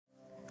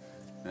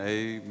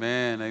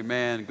Amen,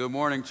 amen. Good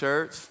morning,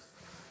 church.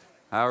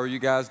 How are you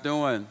guys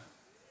doing?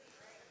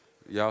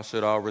 Y'all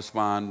should all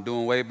respond,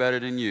 doing way better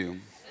than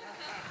you.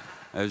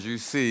 As you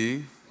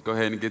see, go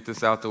ahead and get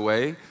this out the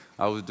way.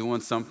 I was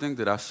doing something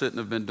that I shouldn't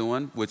have been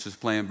doing, which is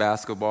playing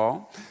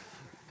basketball,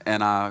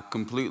 and I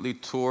completely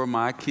tore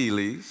my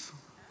Achilles.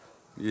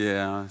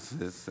 Yeah,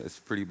 it's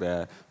pretty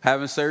bad.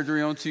 Having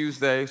surgery on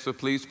Tuesday, so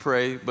please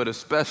pray, but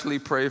especially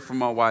pray for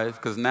my wife,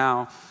 because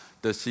now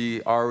that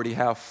she already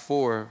have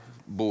 4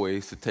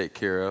 boys to take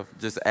care of,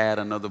 just add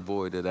another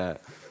boy to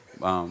that,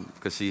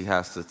 because she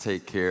has to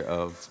take care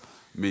of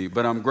me.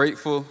 But I'm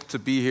grateful to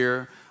be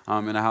here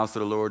in the house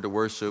of the Lord to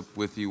worship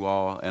with you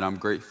all, and I'm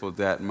grateful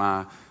that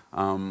my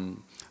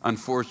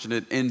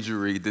unfortunate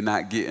injury did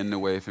not get in the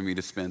way for me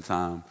to spend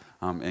time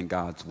in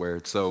God's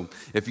word. So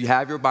if you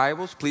have your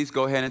Bibles, please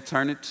go ahead and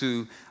turn it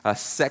to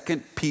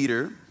 2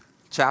 Peter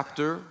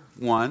chapter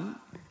 1.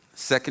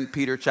 2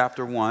 Peter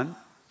chapter 1.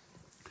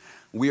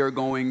 We are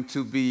going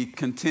to be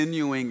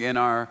continuing in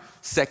our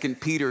 2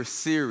 Peter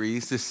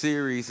series. The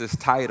series is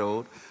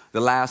titled,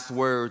 The Last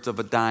Words of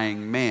a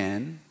Dying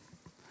Man.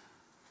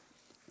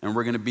 And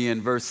we're going to be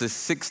in verses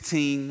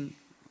 16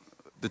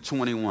 to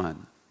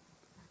 21.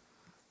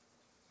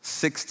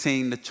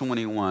 16 to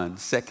 21.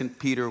 2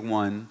 Peter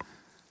 1,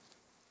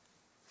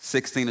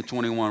 16 to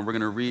 21. We're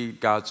going to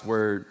read God's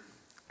word.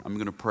 I'm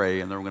going to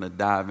pray, and then we're going to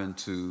dive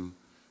into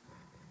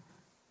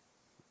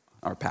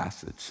our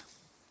passage.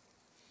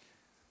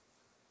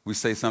 We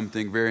say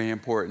something very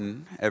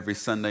important every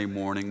Sunday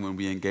morning when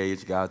we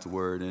engage God's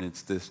word, and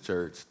it's this,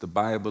 church. The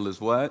Bible is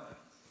what?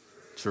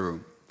 True.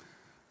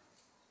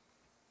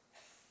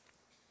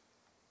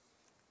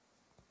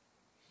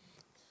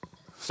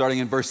 Starting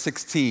in verse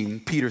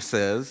 16, Peter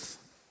says,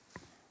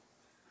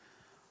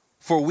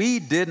 "For we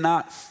did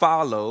not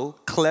follow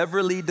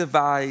cleverly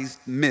devised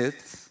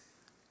myths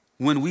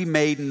when we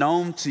made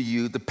known to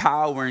you the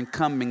power and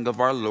coming of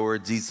our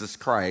Lord Jesus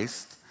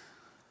Christ,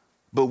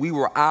 but we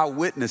were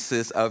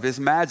eyewitnesses of his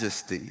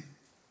majesty.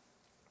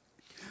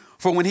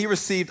 For when he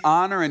received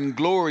honor and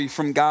glory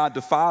from God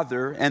the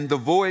Father, and the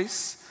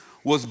voice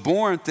was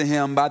borne to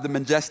him by the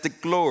majestic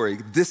glory,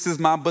 'This is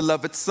my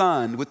beloved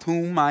Son, with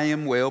whom I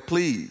am well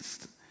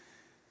pleased.'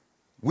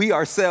 We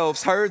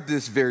ourselves heard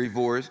this very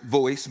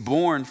voice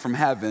borne from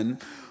heaven,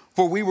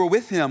 for we were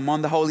with him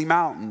on the holy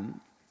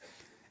mountain.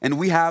 And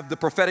we have the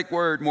prophetic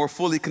word more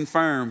fully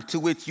confirmed,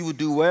 to which you would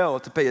do well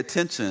to pay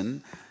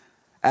attention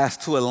as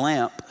to a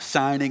lamp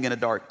shining in a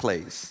dark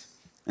place,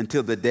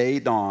 until the day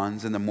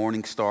dawns and the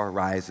morning star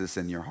rises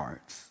in your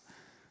hearts.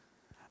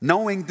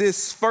 Knowing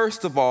this,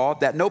 first of all,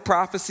 that no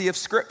prophecy of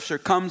Scripture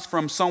comes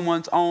from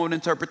someone's own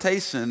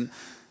interpretation,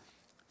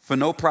 for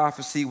no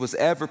prophecy was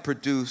ever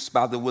produced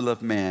by the will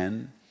of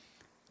man,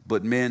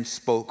 but men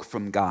spoke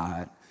from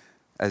God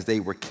as they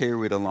were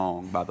carried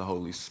along by the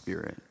Holy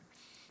Spirit."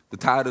 The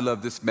title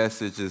of this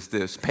message is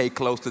this: Pay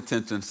close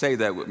attention. Say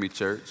that with me,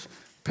 church.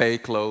 Pay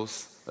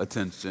close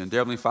attention. Dear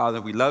Heavenly Father,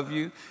 we love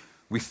you.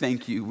 We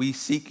thank you. We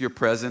seek your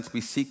presence.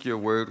 We seek your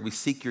word. We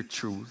seek your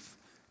truth.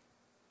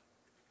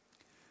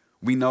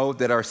 We know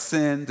that our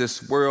sin,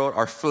 this world,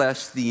 our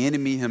flesh, the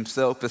enemy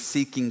himself is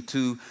seeking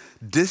to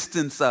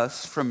distance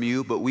us from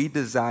you, but we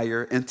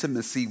desire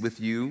intimacy with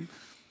you.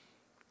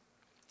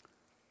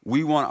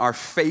 We want our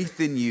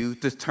faith in you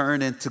to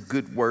turn into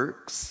good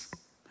works.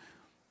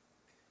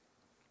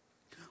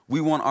 We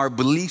want our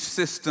belief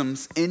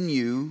systems in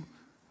you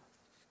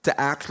to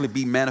actually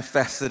be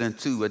manifested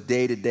into a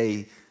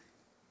day-to-day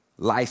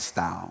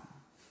lifestyle.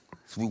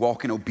 As we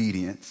walk in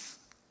obedience,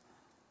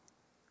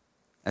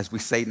 as we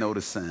say no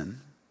to sin,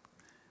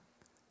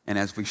 and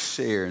as we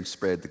share and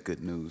spread the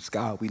good news.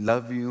 God, we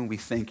love you and we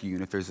thank you.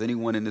 And if there's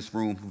anyone in this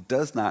room who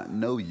does not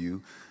know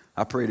you,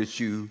 I pray that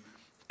you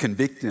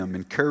convict them,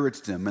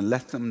 encourage them, and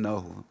let them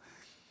know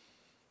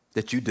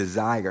that you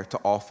desire to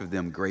offer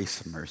them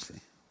grace and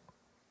mercy.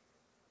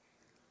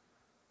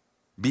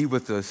 Be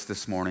with us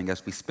this morning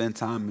as we spend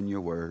time in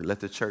your word. Let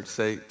the church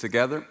say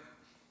together,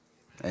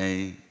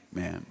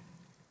 amen.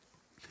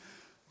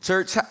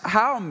 Church,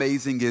 how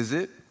amazing is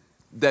it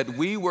that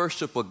we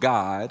worship a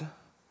God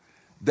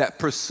that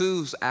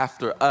pursues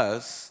after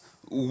us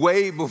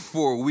way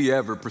before we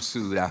ever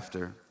pursued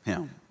after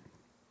him?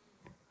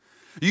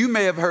 You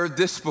may have heard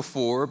this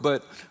before,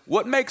 but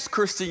what makes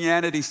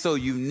Christianity so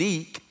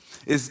unique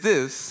is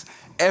this: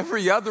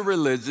 every other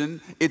religion,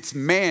 it's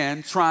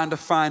man trying to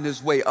find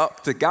his way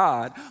up to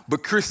God,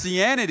 but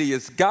Christianity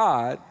is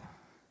God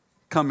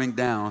coming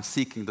down,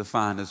 seeking to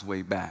find his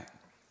way back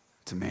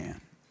to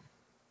man.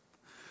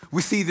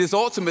 We see this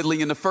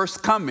ultimately in the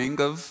first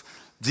coming of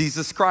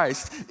Jesus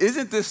Christ.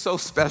 Isn't this so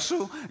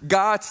special?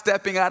 God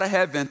stepping out of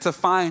heaven to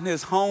find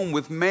his home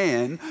with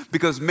man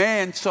because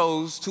man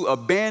chose to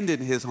abandon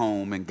his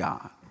home in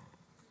God.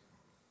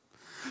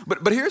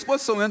 But here's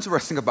what's so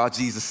interesting about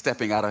Jesus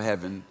stepping out of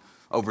heaven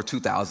over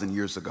 2,000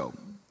 years ago.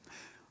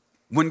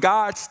 When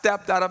God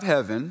stepped out of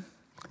heaven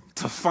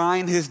to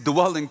find his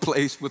dwelling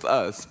place with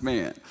us,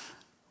 man,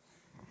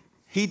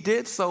 he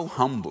did so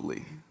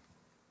humbly.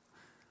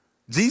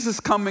 Jesus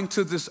coming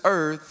to this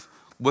earth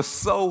was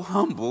so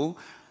humble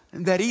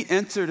that he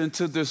entered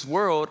into this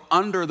world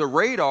under the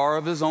radar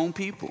of his own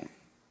people.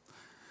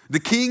 The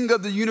king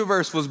of the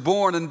universe was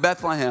born in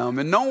Bethlehem,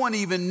 and no one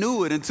even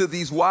knew it until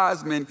these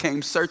wise men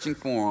came searching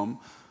for him,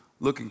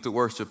 looking to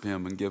worship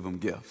him and give him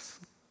gifts.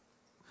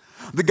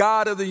 The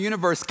God of the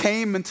universe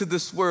came into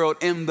this world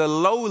in the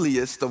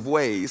lowliest of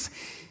ways.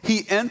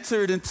 He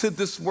entered into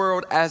this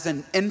world as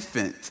an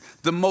infant,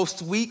 the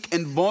most weak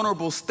and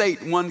vulnerable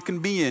state one can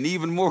be in,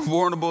 even more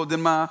vulnerable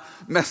than my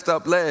messed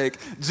up leg.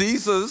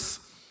 Jesus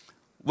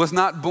was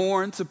not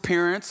born to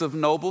parents of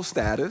noble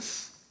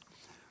status,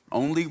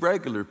 only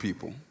regular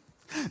people.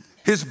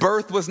 His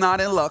birth was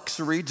not in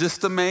luxury,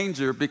 just a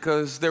manger,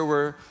 because there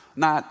were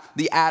not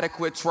the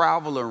adequate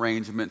travel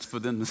arrangements for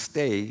them to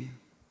stay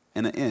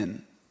in an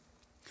inn.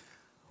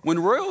 When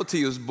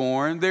royalty is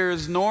born, there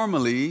is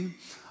normally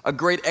a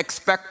great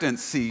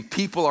expectancy.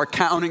 People are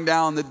counting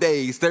down the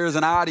days. There's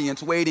an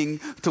audience waiting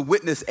to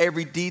witness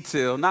every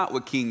detail, not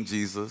with King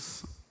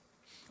Jesus.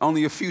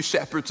 Only a few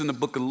shepherds in the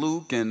book of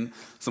Luke and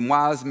some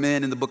wise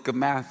men in the book of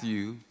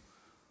Matthew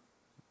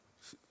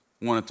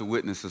wanted to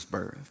witness his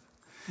birth.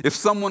 If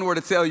someone were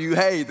to tell you,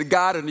 hey, the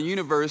God of the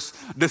universe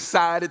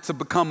decided to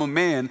become a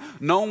man,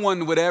 no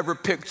one would ever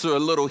picture a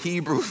little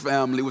Hebrew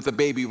family with a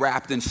baby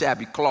wrapped in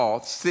shabby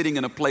cloths sitting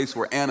in a place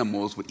where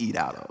animals would eat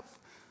out of.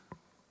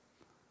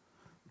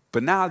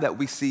 But now that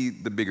we see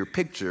the bigger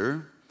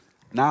picture,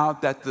 now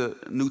that the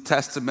New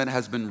Testament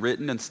has been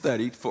written and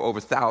studied for over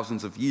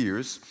thousands of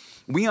years,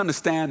 we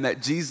understand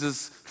that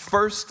Jesus'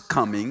 first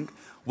coming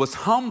was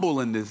humble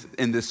in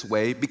this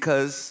way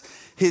because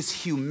his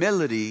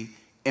humility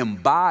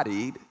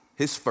embodied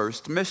his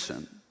first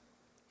mission.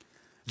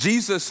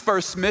 Jesus'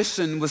 first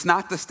mission was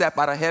not to step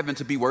out of heaven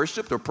to be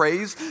worshiped or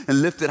praised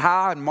and lifted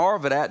high and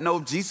marveled at. No,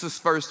 Jesus'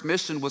 first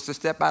mission was to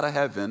step out of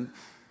heaven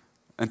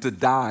and to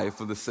die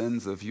for the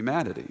sins of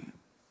humanity.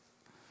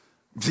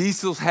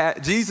 Jesus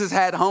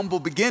had humble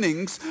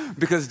beginnings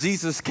because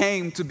Jesus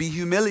came to be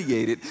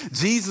humiliated.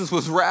 Jesus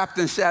was wrapped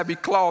in shabby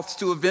cloths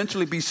to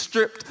eventually be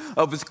stripped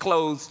of his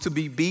clothes to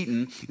be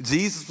beaten.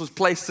 Jesus was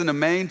placed in a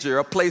manger,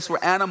 a place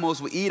where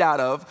animals would eat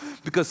out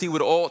of, because he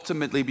would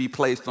ultimately be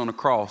placed on a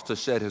cross to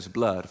shed his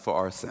blood for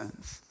our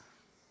sins.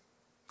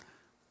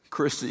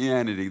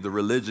 Christianity, the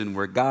religion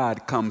where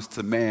God comes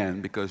to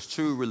man, because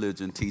true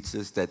religion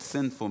teaches that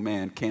sinful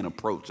man can't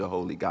approach a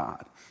holy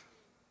God.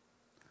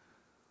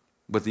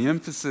 But the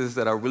emphasis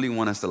that I really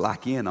want us to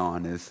lock in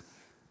on is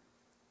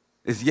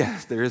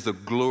yes, there is a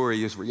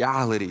glorious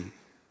reality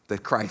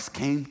that Christ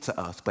came to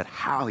us, but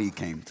how he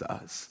came to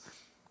us.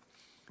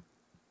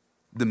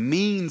 The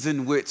means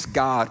in which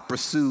God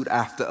pursued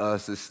after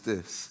us is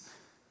this.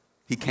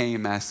 He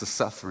came as the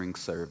suffering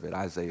servant,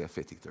 Isaiah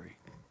 53.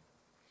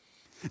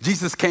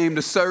 Jesus came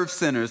to serve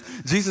sinners.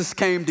 Jesus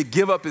came to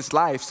give up his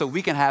life so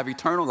we can have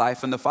eternal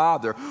life in the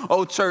Father.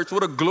 Oh, church,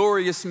 what a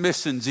glorious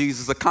mission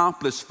Jesus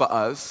accomplished for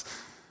us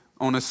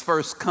on his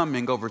first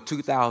coming over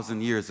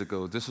 2,000 years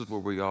ago. This is where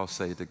we all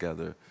say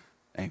together,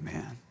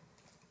 amen.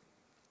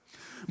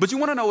 But you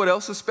want to know what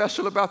else is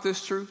special about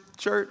this truth,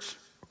 church?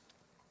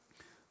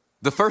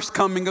 The first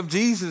coming of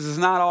Jesus is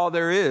not all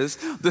there is.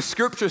 The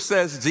scripture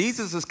says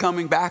Jesus is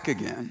coming back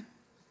again.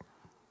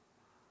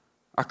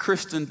 Our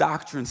Christian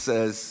doctrine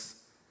says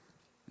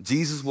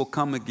Jesus will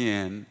come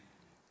again,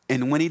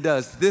 and when he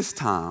does this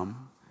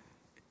time,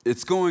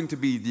 it's going to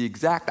be the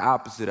exact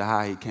opposite of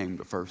how he came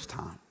the first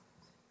time.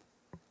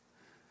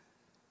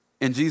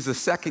 In Jesus'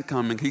 second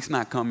coming, he's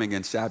not coming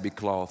in shabby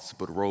cloths,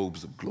 but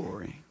robes of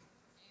glory. Amen.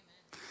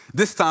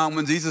 This time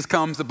when Jesus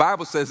comes, the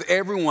Bible says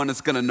everyone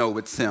is going to know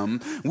it's him.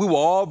 We will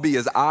all be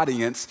his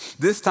audience.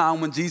 This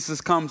time when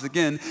Jesus comes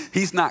again,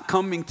 he's not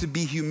coming to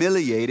be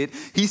humiliated.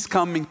 He's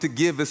coming to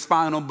give his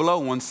final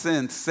blow on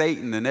sin,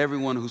 Satan, and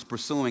everyone who's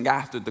pursuing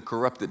after the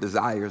corrupted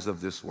desires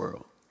of this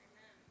world.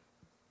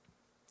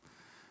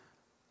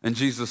 In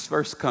Jesus'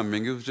 first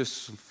coming, it was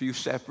just a few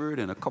shepherds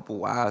and a couple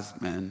wise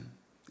men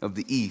of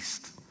the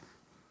east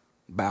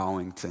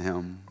bowing to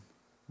him.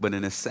 But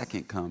in his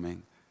second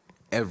coming,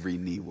 every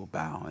knee will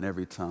bow and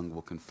every tongue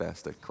will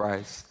confess that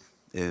Christ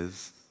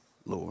is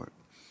Lord.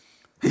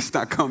 He's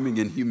not coming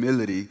in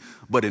humility,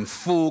 but in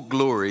full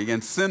glory,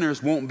 and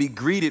sinners won't be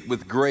greeted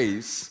with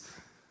grace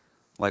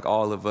like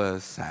all of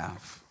us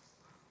have.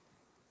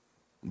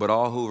 But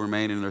all who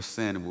remain in their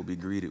sin will be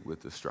greeted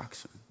with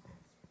destruction.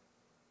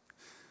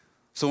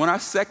 So in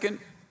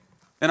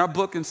our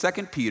book in 2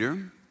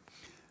 Peter,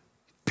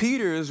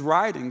 Peter is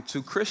writing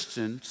to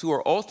Christians who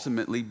are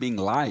ultimately being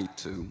lied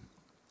to.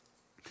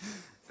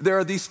 There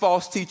are these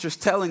false teachers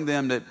telling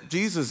them that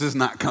Jesus is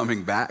not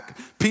coming back.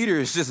 Peter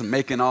is just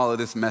making all of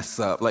this mess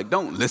up. Like,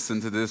 don't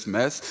listen to this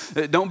mess.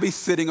 Don't be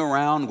sitting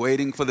around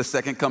waiting for the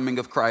second coming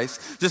of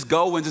Christ. Just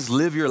go and just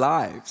live your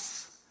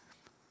lives.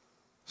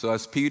 So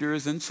as Peter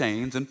is in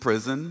chains, in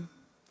prison,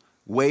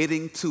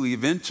 waiting to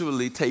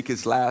eventually take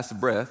his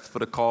last breath for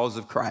the cause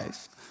of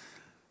Christ,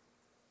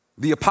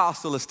 the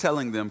apostle is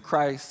telling them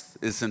Christ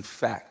is in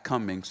fact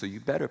coming, so you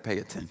better pay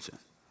attention.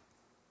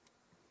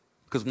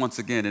 Because once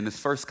again, in his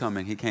first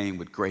coming, he came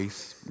with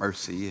grace,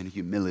 mercy, and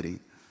humility.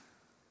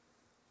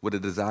 with a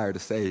desire to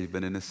save,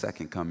 but in his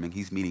second coming,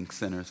 he's meeting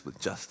sinners with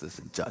justice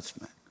and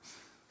judgment.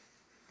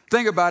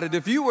 Think about it.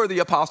 If you were the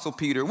Apostle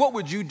Peter, what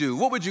would you do?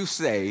 What would you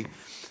say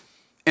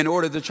in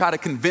order to try to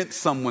convince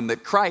someone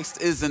that Christ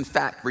is in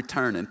fact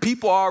returning?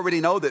 People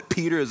already know that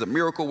Peter is a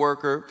miracle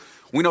worker.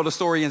 We know the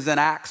story is in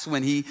Acts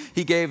when he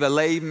gave a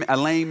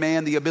lame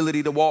man the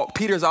ability to walk.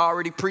 Peter's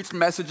already preached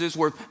messages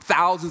where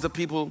thousands of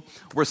people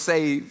were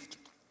saved.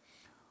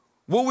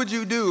 What would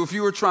you do if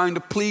you were trying to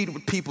plead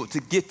with people to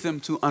get them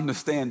to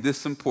understand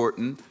this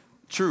important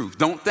truth?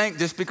 Don't think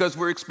just because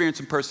we're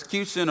experiencing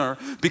persecution or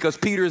because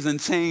Peter's in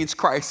chains,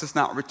 Christ is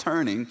not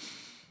returning.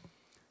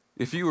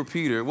 If you were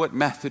Peter, what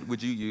method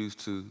would you use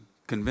to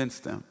convince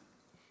them?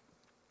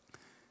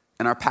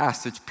 In our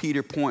passage,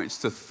 Peter points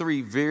to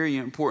three very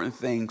important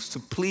things to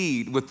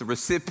plead with the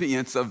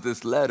recipients of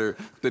this letter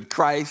that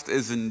Christ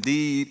is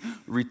indeed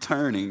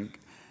returning.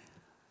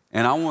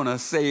 And I want to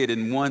say it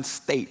in one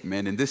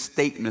statement, and this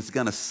statement is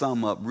going to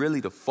sum up really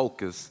the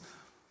focus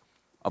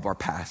of our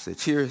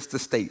passage. Here's the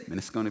statement.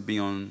 It's going to be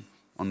on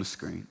the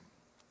screen.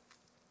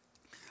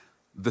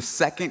 The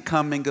second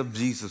coming of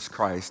Jesus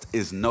Christ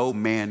is no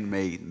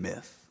man-made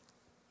myth,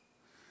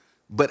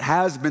 but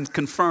has been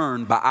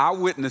confirmed by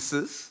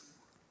eyewitnesses,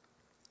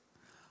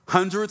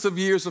 hundreds of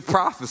years of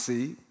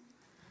prophecy,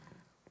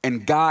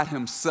 and God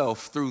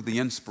himself through the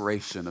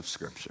inspiration of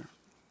Scripture.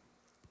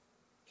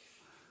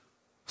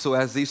 So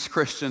as these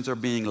Christians are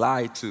being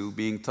lied to,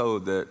 being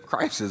told that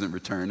Christ isn't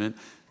returning,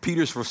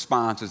 Peter's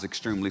response is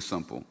extremely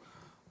simple.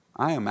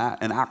 I am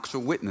an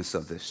actual witness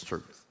of this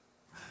truth.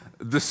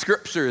 The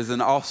Scripture is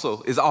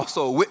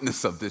also a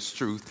witness of this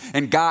truth,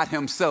 and God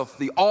himself,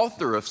 the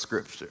author of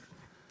Scripture,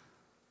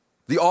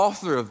 the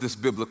author of this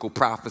biblical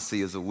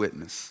prophecy, is a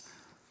witness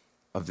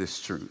of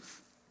this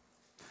truth.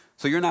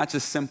 So you're not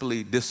just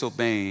simply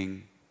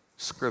disobeying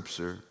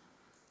Scripture,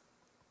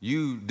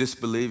 you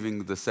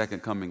disbelieving the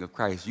second coming of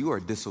Christ, you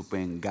are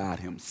disobeying God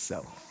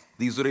himself.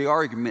 These are the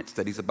arguments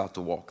that he's about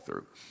to walk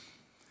through.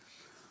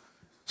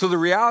 So the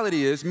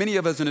reality is, many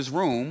of us in this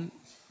room,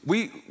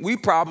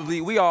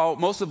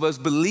 most of us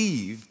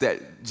believe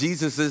that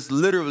Jesus is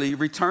literally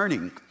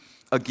returning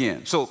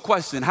again. So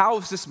question, how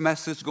is this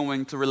message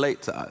going to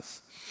relate to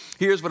us?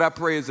 Here's what I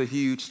pray is a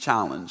huge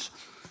challenge.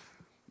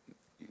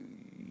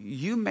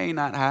 You may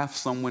not have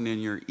someone in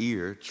your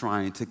ear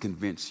trying to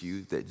convince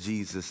you that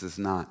Jesus is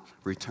not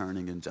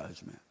returning in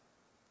judgment.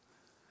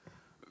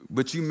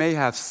 But you may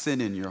have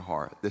sin in your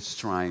heart that's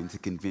trying to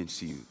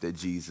convince you that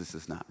Jesus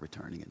is not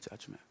returning in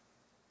judgment.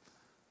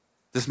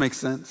 This makes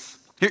sense?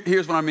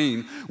 Here's what I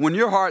mean. When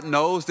your heart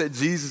knows that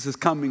Jesus is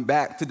coming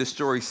back to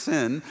destroy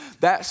sin,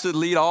 that should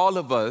lead all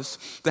of us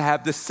to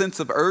have this sense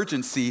of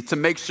urgency to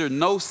make sure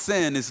no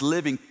sin is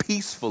living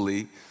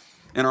peacefully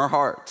in our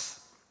hearts.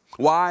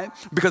 Why?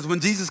 Because when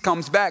Jesus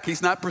comes back,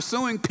 he's not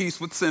pursuing peace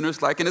with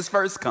sinners like in his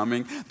first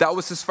coming. That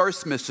was his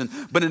first mission.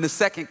 But in his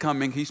second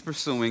coming, he's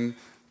pursuing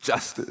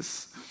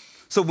justice.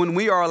 So when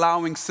we are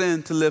allowing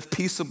sin to live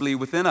peaceably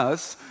within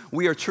us,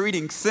 we are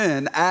treating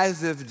sin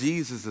as if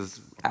Jesus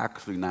is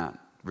actually not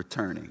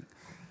returning.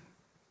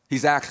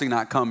 He's actually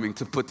not coming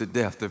to put to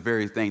death the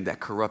very thing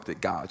that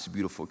corrupted God's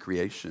beautiful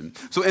creation.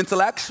 So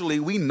intellectually,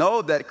 we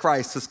know that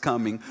Christ is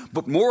coming,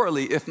 but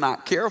morally, if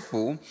not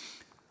careful,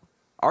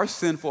 our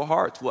sinful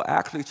hearts will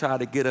actually try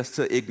to get us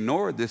to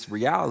ignore this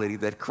reality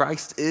that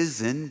Christ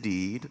is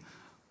indeed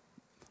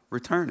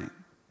returning.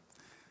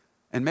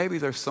 And maybe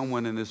there's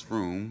someone in this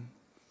room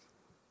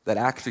that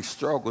actually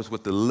struggles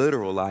with the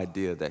literal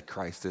idea that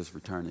Christ is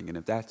returning. And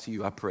if that's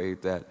you, I pray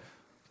that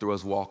through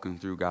us walking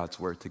through God's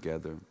word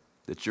together,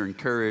 that you're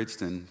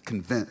encouraged and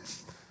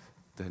convinced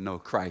that no,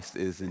 Christ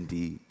is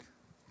indeed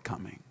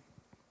coming.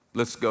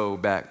 Let's go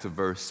back to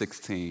verse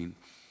 16.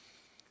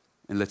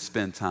 And let's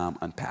spend time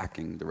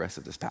unpacking the rest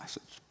of this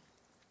passage.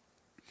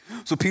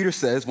 So Peter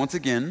says, once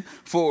again,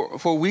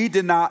 for we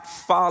did not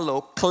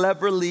follow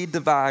cleverly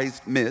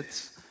devised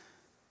myths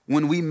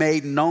when we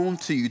made known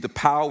to you the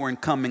power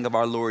and coming of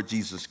our Lord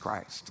Jesus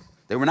Christ.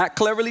 They were not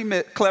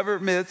clever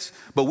myths,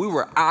 but we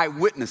were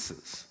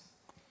eyewitnesses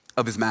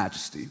of his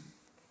majesty.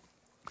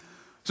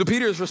 So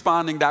Peter is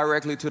responding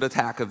directly to the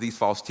attack of these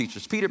false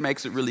teachers. Peter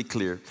makes it really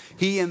clear.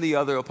 He and the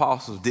other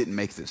apostles didn't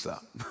make this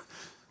up.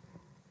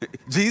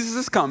 Jesus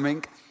is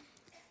coming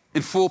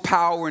in full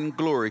power and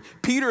glory.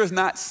 Peter is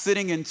not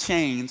sitting in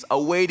chains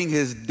awaiting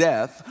his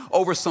death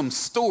over some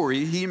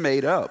story he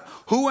made up.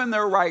 Who in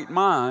their right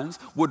minds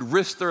would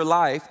risk their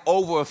life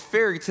over a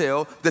fairy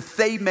tale that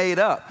they made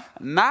up?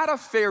 Not a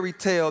fairy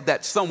tale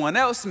that someone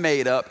else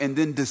made up and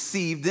then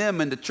deceived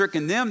them into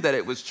tricking them that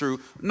it was true.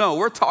 No,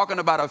 we're talking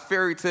about a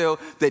fairy tale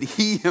that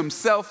he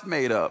himself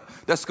made up.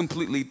 That's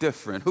completely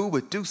different. Who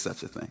would do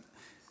such a thing?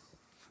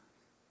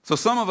 So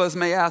some of us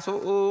may ask,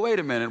 well, wait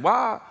a minute,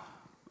 why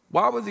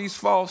would these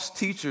false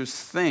teachers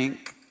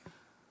think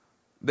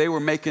they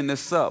were making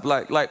this up?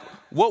 Like,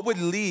 what would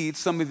lead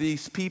some of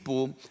these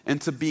people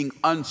into being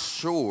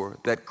unsure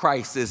that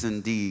Christ is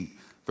indeed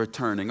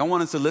returning. I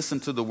want us to listen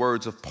to the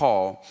words of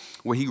Paul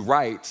where he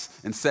writes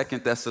in 2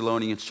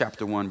 Thessalonians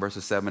chapter 1,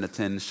 verses 7 to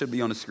 10. It should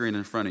be on the screen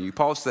in front of you.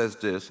 Paul says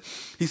this.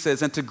 He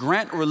says, and to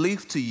grant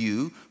relief to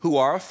you who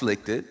are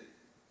afflicted,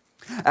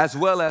 as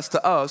well as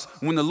to us,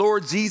 when the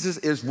Lord Jesus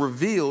is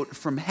revealed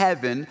from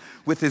heaven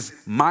with his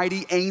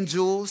mighty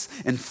angels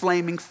and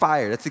flaming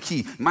fire. That's the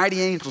key.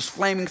 Mighty angels,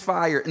 flaming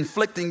fire,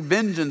 inflicting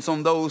vengeance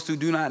on those who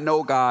do not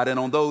know God and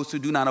on those who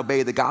do not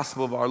obey the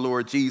gospel of our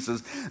Lord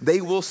Jesus.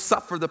 They will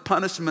suffer the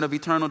punishment of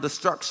eternal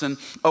destruction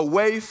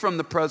away from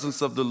the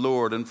presence of the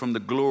Lord and from the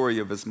glory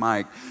of his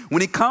might.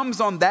 When he comes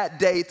on that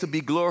day to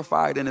be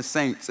glorified in his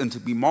saints and to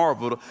be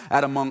marveled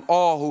at among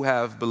all who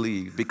have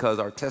believed, because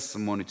our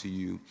testimony to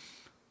you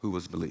who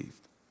was believed.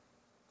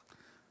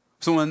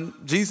 So when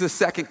Jesus'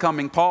 second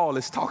coming, Paul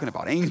is talking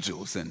about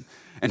angels and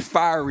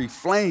fiery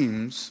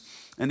flames,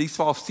 and these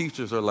false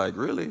teachers are like,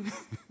 really?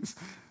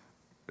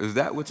 Is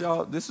that what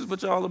y'all, this is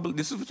what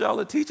y'all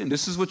are teaching?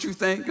 This is what you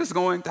think is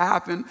going to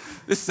happen?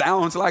 This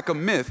sounds like a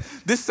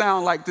myth. This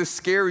sounds like this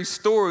scary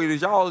story that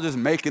y'all are just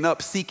making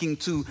up, seeking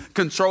to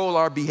control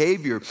our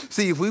behavior.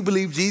 See, if we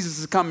believe Jesus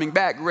is coming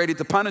back ready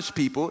to punish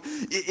people,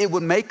 it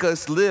would make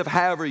us live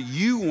however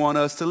you want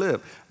us to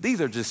live.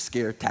 These are just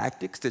scare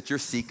tactics that you're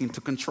seeking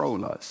to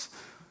control us.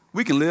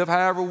 We can live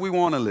however we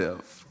want to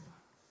live.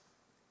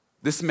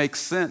 This makes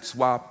sense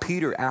why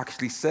Peter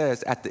actually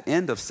says at the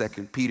end of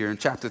 2 Peter in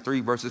chapter 3,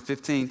 verses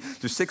 15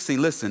 through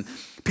 16, listen,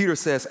 Peter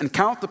says, and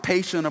count the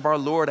patience of our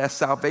Lord as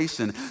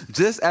salvation,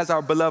 just as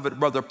our beloved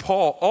brother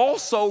Paul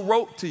also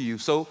wrote to you.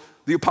 So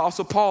the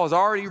apostle Paul has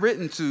already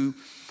written to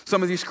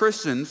some of these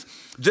Christians,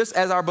 just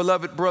as our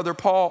beloved brother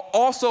Paul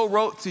also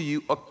wrote to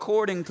you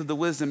according to the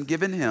wisdom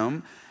given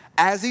him,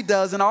 as he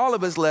does in all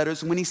of his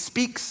letters when he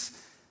speaks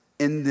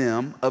in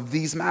them of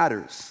these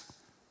matters.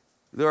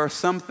 There are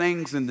some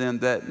things in them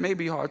that may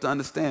be hard to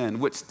understand,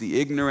 which the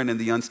ignorant and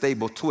the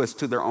unstable twist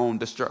to their own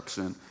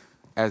destruction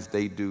as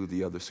they do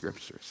the other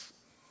scriptures.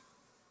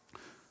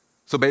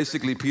 So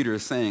basically, Peter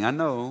is saying, I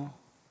know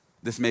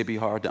this may be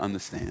hard to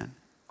understand.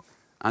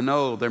 I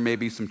know there may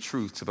be some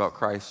truths about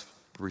Christ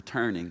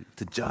returning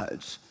to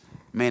judge.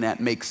 May not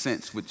make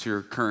sense with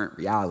your current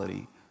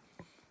reality.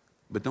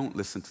 But don't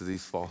listen to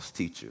these false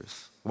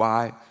teachers.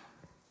 Why?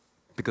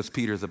 Because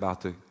Peter's about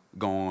to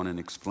go on and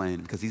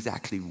explain, because he's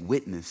actually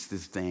witnessed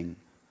this thing.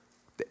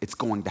 It's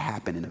going to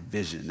happen in a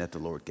vision that the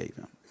Lord gave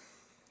him.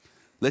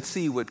 Let's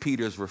see what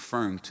Peter's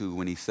referring to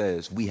when he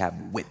says, we have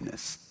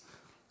witnessed.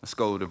 Let's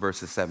go to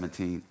verses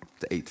 17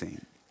 to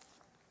 18.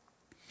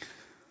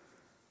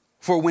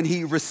 For when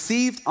he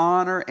received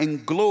honor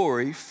and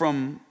glory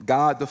from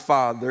God the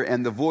Father,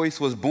 and the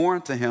voice was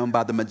borne to him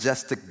by the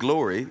majestic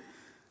glory,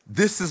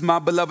 this is my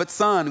beloved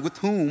Son, with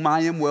whom I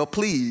am well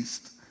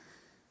pleased.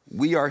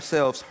 We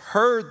ourselves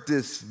heard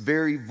this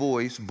very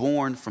voice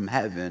born from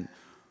heaven,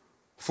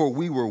 for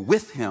we were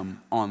with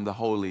him on the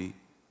holy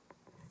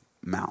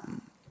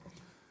mountain.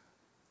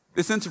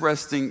 It's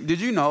interesting.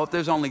 Did you know if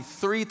there's only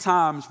 3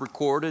 times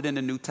recorded in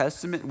the New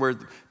Testament where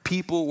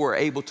people were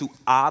able to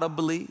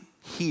audibly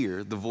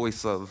hear the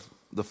voice of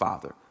the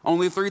Father?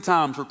 Only 3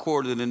 times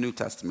recorded in the New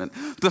Testament.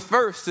 The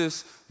first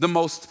is the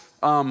most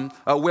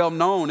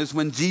well-known, is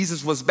when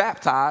Jesus was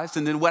baptized,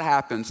 and then what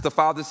happens? The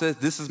Father says,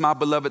 this is my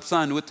beloved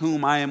Son, with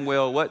whom I am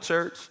well, what,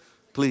 church?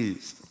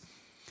 Pleased.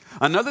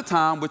 Another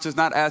time, which is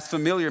not as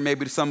familiar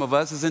maybe to some of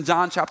us, is in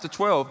John chapter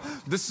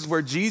 12. This is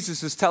where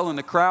Jesus is telling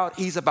the crowd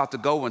he's about to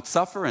go and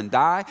suffer and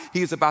die.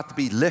 He is about to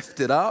be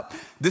lifted up.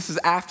 This is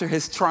after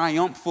his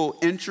triumphal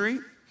entry.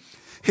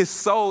 His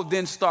soul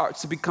then starts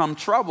to become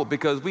troubled,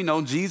 because we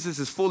know Jesus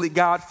is fully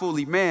God,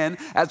 fully man.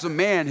 As a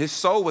man, his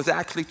soul was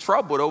actually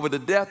troubled over the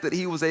death that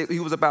he was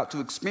about to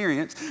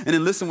experience. And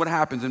then listen what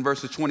happens in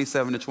verses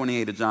 27 to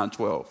 28 of John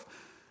 12.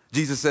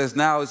 Jesus says,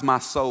 now is my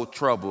soul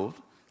troubled,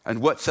 and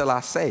what shall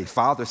I say?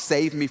 Father,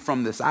 save me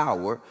from this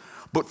hour.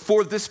 But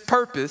for this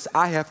purpose,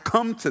 I have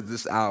come to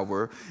this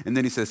hour. And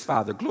then he says,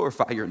 Father,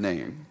 glorify your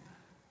name.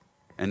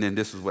 And then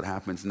this is what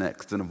happens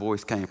next. And a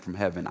voice came from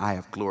heaven, I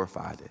have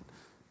glorified it,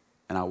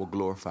 and I will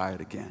glorify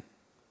it again.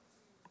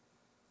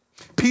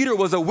 Peter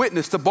was a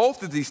witness to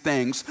both of these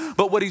things,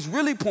 but what he's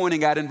really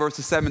pointing at in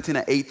verses 17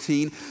 and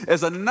 18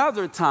 is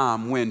another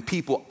time when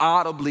people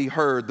audibly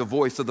heard the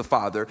voice of the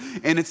Father,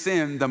 and it's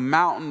in the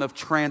mountain of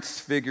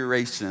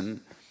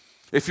transfiguration.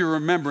 If you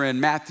remember in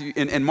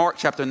Mark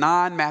chapter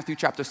 9, Matthew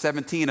chapter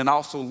 17, and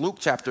also Luke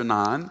chapter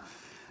 9,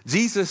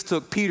 Jesus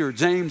took Peter,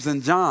 James,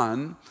 and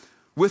John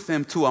with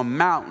him to a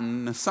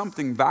mountain, and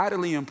something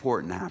vitally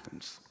important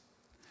happens.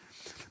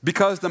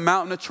 Because the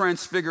mountain of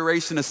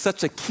transfiguration is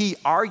such a key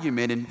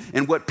argument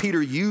in what Peter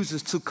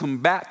uses to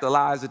combat the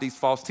lies of these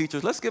false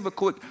teachers, let's give a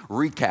quick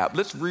recap.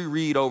 Let's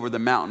reread over the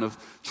mountain of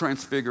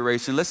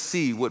transfiguration. Let's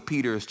see what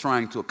Peter is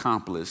trying to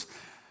accomplish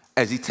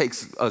as he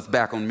takes us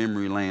back on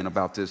memory lane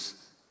about this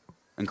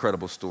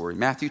incredible story.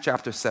 Matthew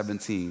chapter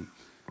 17,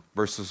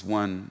 verses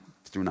 1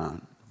 through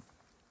 9.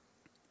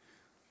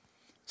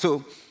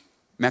 So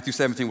Matthew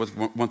 17 was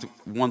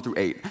 1 through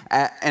 8.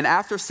 And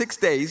after 6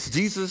 days,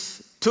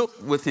 Jesus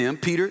took with him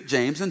Peter,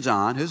 James, and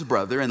John, his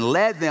brother, and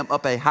led them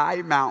up a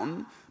high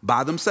mountain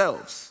by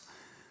themselves.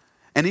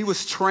 And he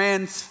was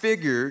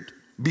transfigured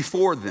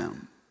before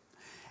them.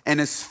 And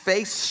his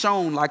face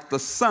shone like the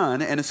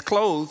sun, and his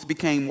clothes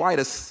became white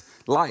as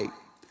light.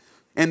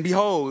 And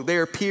behold,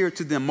 there appeared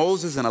to them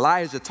Moses and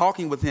Elijah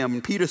talking with him.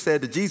 And Peter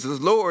said to Jesus,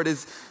 Lord,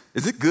 is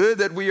it good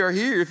that we are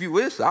here? If you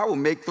wish, I will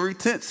make 3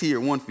 tents here,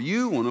 one for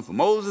you, one for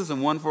Moses,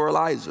 and one for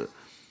Elijah.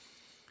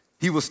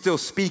 He was still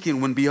speaking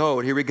when,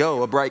 behold, here we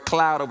go, a bright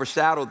cloud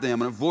overshadowed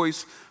them, and a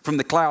voice from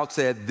the cloud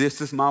said,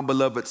 this is my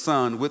beloved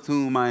Son, with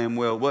whom I am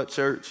well. What,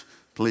 church?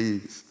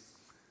 Please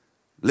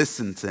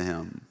listen to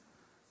him.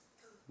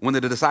 When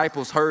the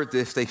disciples heard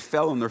this, they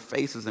fell on their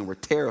faces and were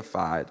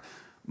terrified.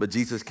 But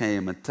Jesus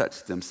came and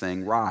touched them,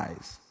 saying,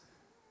 rise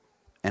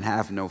and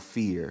have no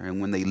fear.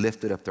 And when they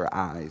lifted up their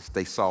eyes,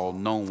 they saw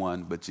no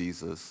one but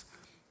Jesus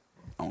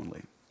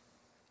only.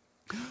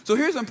 So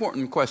here's an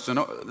important question.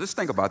 Let's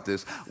think about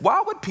this.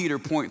 Why would Peter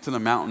point to the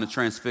mountain of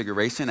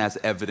transfiguration as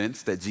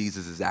evidence that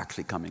Jesus is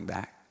actually coming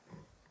back?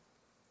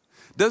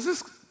 Does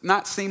this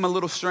not seem a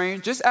little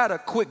strange? Just at a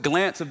quick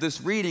glance of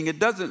this reading, it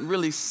doesn't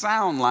really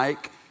sound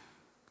like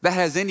that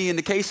has any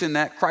indication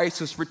that Christ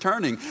is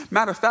returning.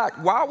 Matter of fact,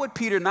 why would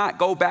Peter not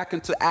go back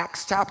into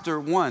Acts chapter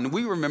 1?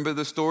 We remember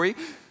the story.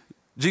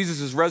 Jesus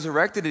is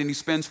resurrected and he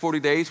spends 40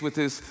 days with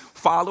his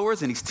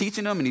followers and he's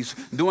teaching them and he's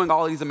doing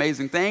all these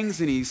amazing things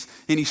and he's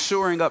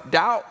shoring up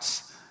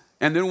doubts.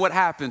 And then what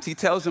happens? He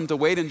tells them to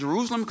wait in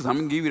Jerusalem because I'm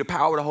going to give you the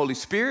power of the Holy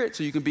Spirit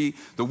so you can be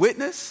the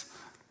witness.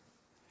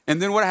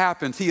 And then what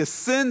happens? He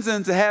ascends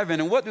into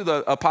heaven. And what do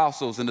the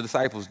apostles and the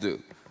disciples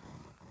do?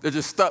 They're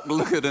just stuck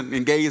looking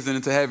and gazing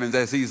into heaven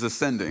as he's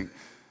ascending.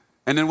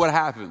 And then what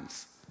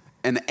happens?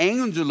 An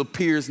angel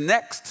appears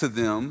next to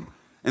them,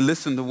 and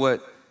listen to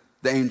what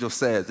the angel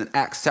says in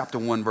Acts chapter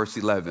 1, verse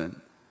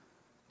 11.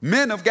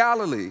 Men of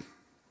Galilee,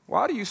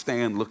 why do you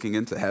stand looking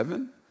into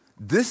heaven?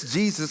 This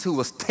Jesus who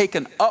was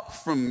taken up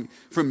from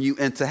you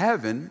into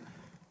heaven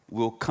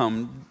will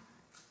come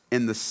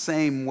in the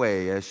same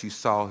way as you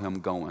saw him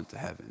go into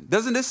heaven.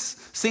 Doesn't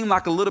this seem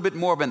like a little bit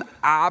more of an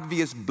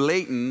obvious,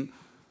 blatant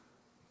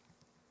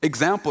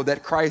example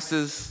that Christ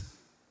is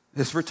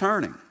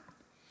returning?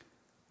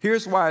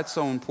 Here's why it's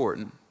so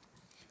important,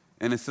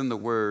 and it's in the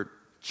word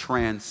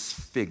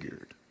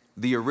transfigured.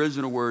 The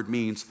original word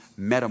means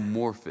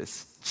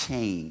metamorphosis,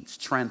 change,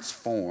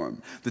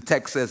 transform. The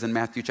text says in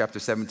Matthew chapter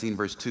 17,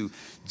 verse 2,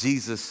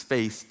 Jesus'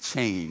 face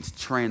changed,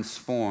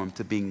 transformed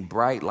to being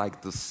bright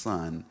like the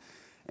sun,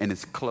 and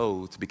his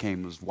clothes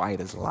became as white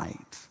as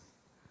light.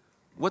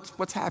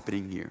 What's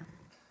happening here?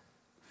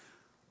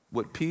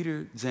 What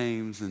Peter,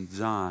 James, and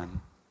John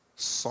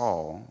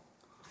saw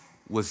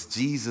was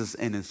Jesus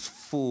in his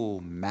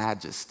full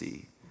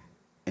majesty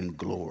and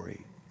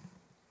glory,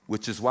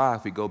 which is why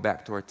if we go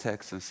back to our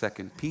text in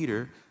 2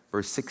 Peter,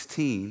 verse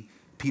 16,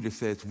 Peter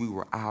says we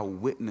were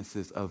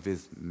eyewitnesses of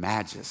his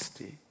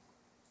majesty.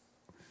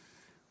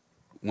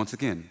 Once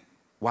again,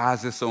 why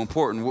is this so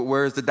important?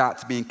 Where is the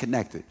dots being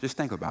connected? Just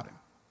think about it.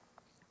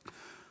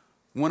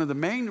 One of the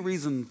main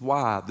reasons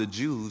why the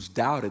Jews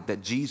doubted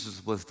that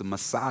Jesus was the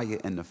Messiah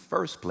in the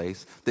first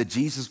place, that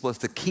Jesus was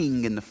the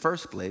king in the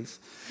first place,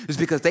 is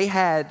because they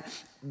had,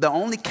 the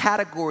only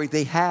category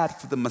they had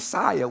for the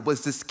Messiah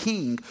was this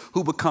king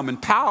who would come in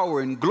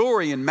power and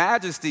glory and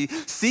majesty,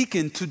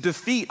 seeking to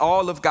defeat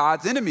all of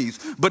God's enemies.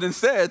 But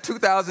instead,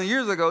 2,000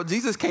 years ago,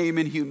 Jesus came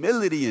in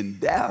humility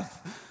and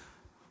death.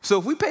 So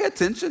if we pay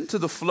attention to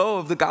the flow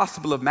of the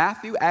Gospel of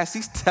Matthew as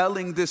he's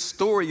telling this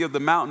story of the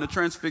Mountain of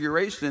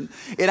Transfiguration,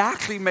 it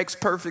actually makes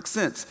perfect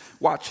sense.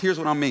 Watch, here's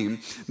what I mean.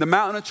 The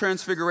Mountain of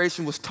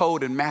Transfiguration was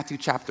told in Matthew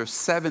chapter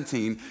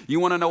 17. You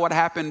want to know what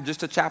happened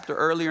just a chapter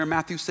earlier in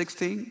Matthew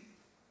 16?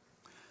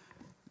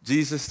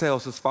 Jesus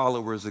tells his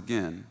followers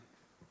again,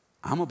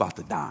 I'm about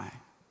to die.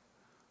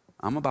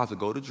 I'm about to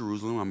go to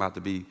Jerusalem. I'm about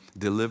to be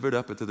delivered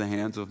up into the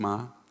hands of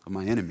my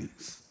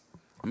enemies.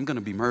 I'm going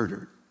to be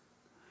murdered.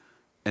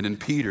 And then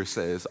Peter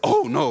says,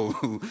 oh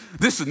no,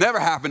 this should never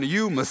happen to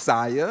you,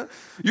 Messiah.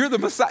 You're the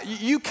Messiah.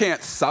 You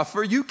can't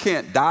suffer. You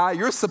can't die.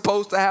 You're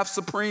supposed to have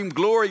supreme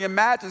glory and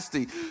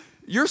majesty.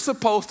 You're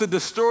supposed to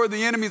destroy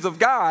the enemies of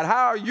God.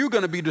 How are you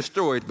going to be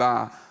destroyed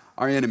by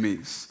our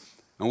enemies?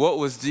 And what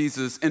was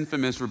Jesus'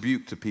 infamous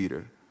rebuke to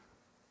Peter?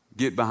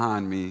 Get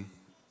behind me,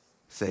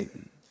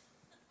 Satan.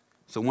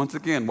 So once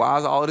again, why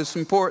is all this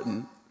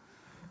important?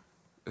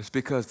 It's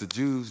because the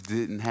Jews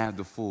didn't have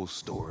the full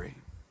story.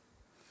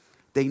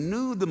 They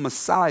knew the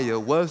Messiah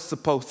was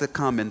supposed to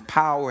come in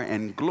power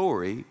and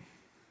glory,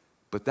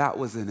 but that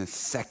was in his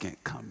second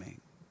coming,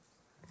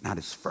 not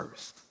his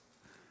first.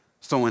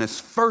 So in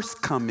his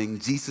first coming,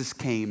 Jesus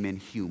came in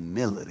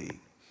humility.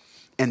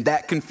 And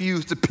that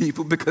confused the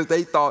people because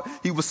they thought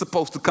he was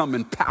supposed to come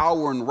in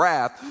power and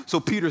wrath. So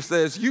Peter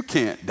says, you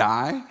can't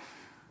die.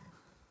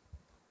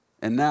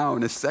 And now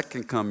in his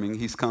second coming,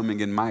 he's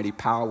coming in mighty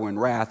power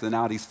and wrath. And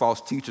now these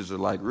false teachers are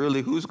like,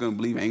 really, who's going to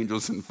believe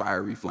angels in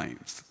fiery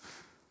flames?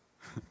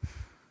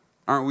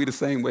 Aren't we the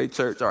same way,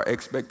 church? Our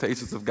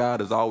expectations of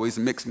God is always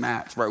mixed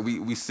match, right?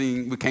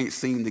 We can't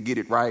seem to get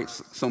it right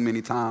so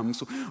many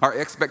times. Our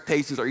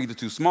expectations are either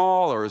too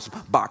small or it's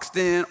boxed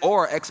in,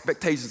 or our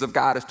expectations of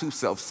God is too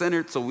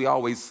self-centered, so we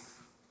always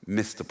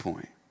miss the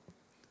point.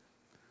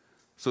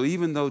 So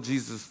even though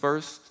Jesus'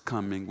 first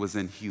coming was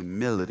in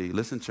humility,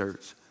 listen,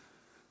 church,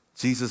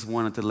 Jesus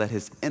wanted to let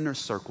his inner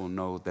circle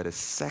know that his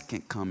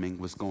second coming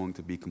was going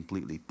to be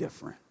completely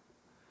different.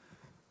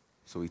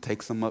 So he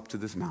takes them up to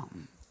this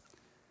mountain,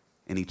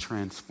 and he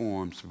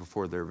transforms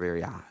before their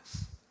very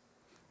eyes.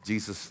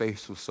 Jesus'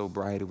 face was so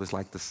bright, it was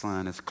like the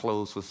sun. His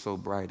clothes were so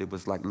bright, it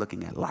was like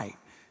looking at light.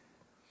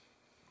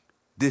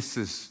 This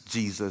is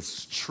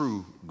Jesus'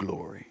 true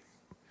glory.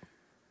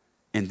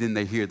 And then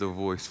they hear the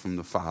voice from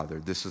the Father,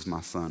 "This is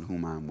my Son,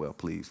 whom I am well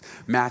pleased."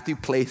 Matthew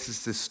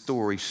places this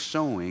story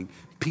showing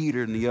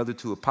Peter and the other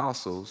two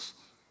apostles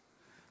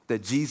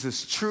that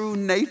Jesus' true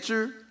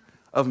nature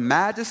of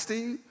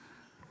majesty,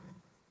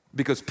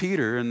 because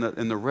Peter and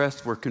the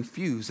rest were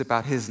confused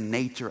about his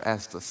nature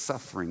as the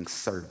suffering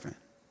servant.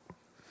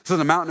 So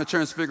the mountain of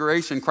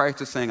transfiguration,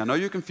 Christ is saying, I know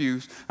you're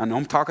confused. I know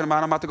I'm talking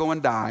about I'm about to go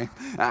and die.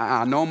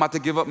 I know I'm about to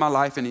give up my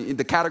life. And in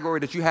the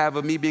category that you have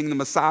of me being the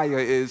Messiah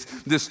is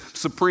this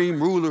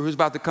supreme ruler who's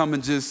about to come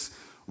and just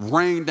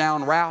rain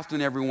down wrath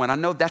on everyone. I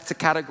know that's the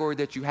category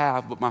that you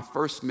have, but my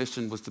first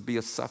mission was to be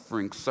a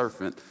suffering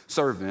servant,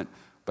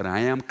 but I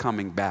am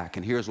coming back.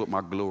 And here's what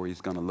my glory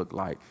is going to look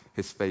like.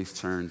 His face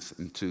turns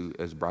into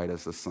as bright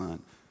as the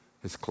sun,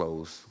 his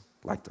clothes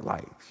like the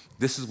light.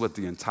 This is what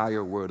the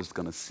entire world is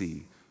going to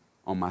see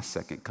on my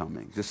second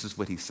coming. This is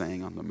what he's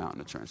saying on the mountain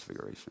of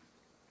transfiguration.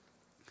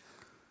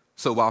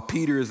 So while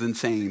Peter is in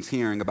chains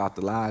hearing about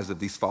the lies of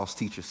these false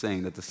teachers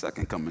saying that the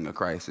second coming of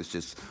Christ is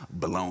just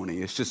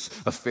baloney, it's just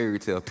a fairy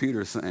tale, Peter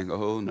is saying,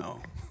 oh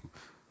no.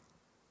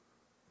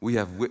 We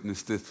have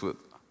witnessed this with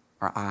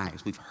our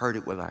eyes. We've heard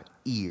it with our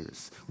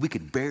ears. We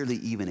could barely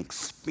even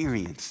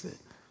experience it.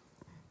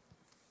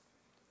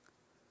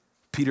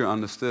 Peter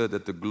understood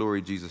that the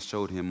glory Jesus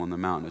showed him on the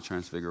mountain of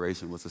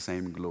transfiguration was the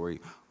same glory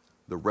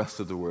the rest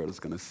of the world is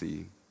going to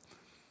see.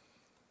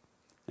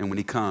 And when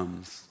he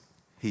comes,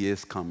 he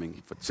is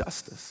coming for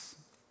justice.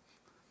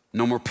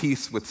 No more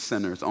peace with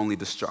sinners, only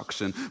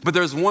destruction. But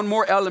there's one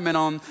more element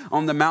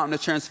on the mountain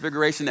of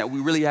transfiguration that we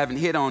really haven't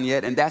hit on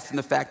yet, and that's in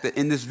the fact that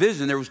in this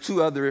vision, there was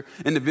two other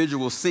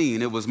individuals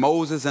seen. It was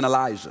Moses and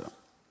Elijah.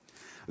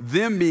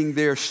 Them being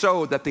there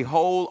showed that the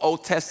whole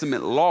Old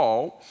Testament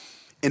law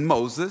in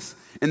Moses,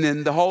 and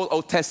then the whole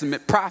Old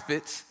Testament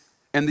prophets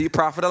and the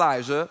prophet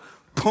Elijah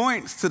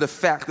points to the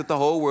fact that the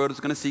whole world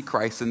is going to see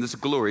Christ in this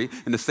glory,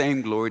 in the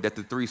same glory that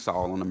the three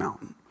saw on the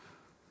mountain.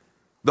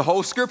 The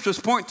whole scriptures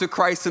point to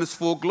Christ in his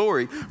full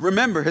glory.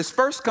 Remember, his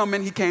first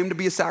coming, he came to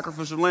be a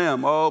sacrificial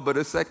lamb. Oh, but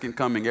his second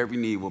coming, every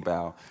knee will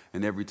bow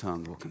and every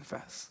tongue will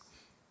confess.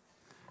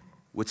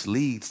 Which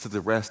leads to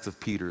the rest of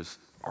Peter's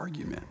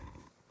argument.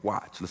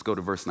 Watch, let's go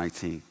to verse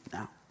 19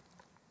 now.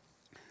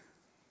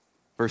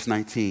 Verse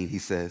 19, he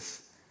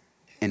says,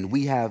 "And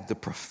we have the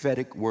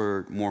prophetic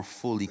word more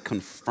fully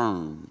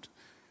confirmed,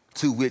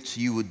 to which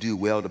you would do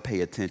well to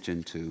pay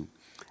attention to,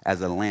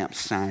 as a lamp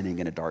shining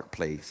in a dark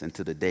place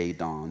until the day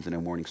dawns and the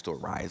morning star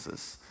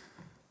rises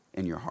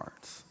in your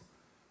hearts."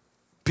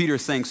 Peter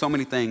is saying so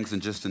many things in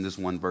this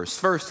one verse.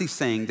 First, he's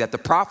saying that the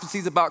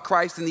prophecies about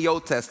Christ in the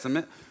Old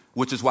Testament,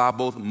 which is why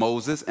both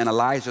Moses and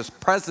Elijah's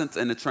presence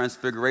in the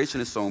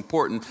transfiguration is so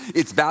important,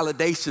 its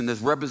validation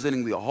as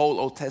representing the whole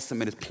Old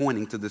Testament is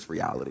pointing to this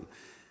reality.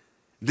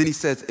 Then he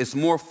says it's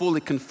more fully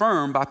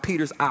confirmed by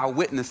Peter's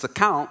eyewitness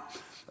account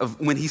of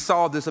when he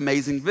saw this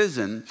amazing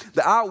vision.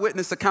 The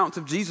eyewitness accounts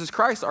of Jesus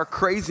Christ are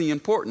crazy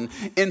important.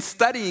 In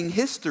studying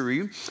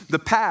history, the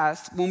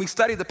past, when we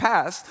study the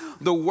past,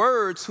 the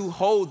words who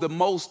hold the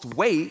most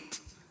weight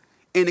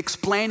in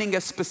explaining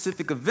a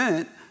specific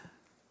event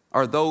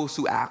are those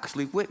who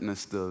actually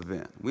witnessed the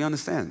event. We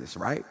understand this,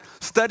 right?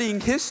 Studying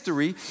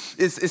history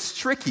is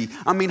tricky.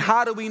 I mean,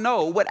 how do we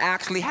know what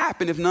actually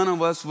happened if none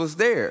of us was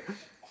there?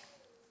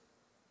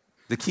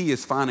 The key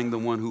is finding the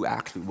one who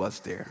actually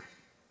was there.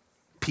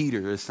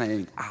 Peter is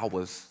saying, I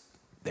was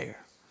there.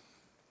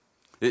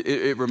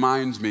 It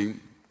reminds me,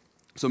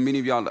 so many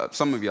of y'all,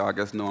 some of y'all, I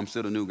guess, know I'm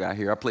still a new guy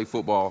here. I play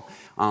football,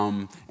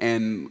 and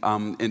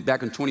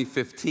back in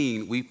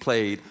 2015, we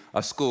played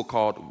a school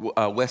called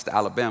West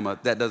Alabama.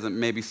 That doesn't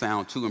maybe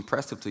sound too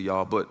impressive to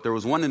y'all, but there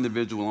was one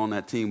individual on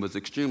that team was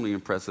extremely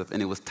impressive,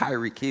 and it was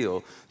Tyreek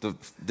Hill,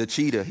 the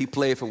cheetah. He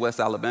played for West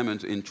Alabama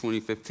in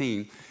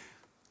 2015.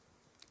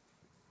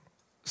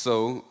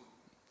 So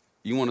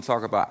you want to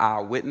talk about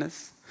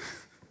eyewitness?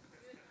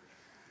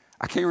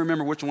 I can't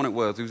remember which one it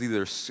was. It was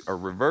either a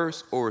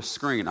reverse or a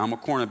screen. I'm a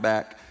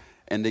cornerback,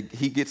 and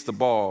he gets the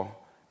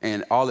ball,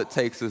 and all it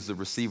takes is the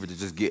receiver to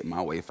just get in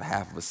my way for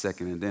half of a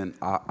second, and then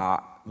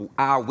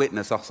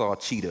eyewitness, I saw a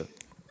cheetah,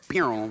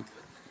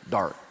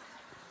 dart.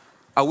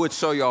 I would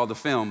show y'all the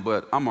film,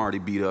 but I'm already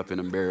beat up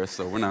and embarrassed,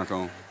 so we're not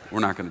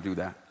gonna do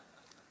that.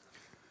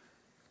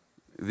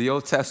 The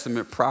Old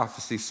Testament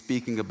prophecy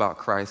speaking about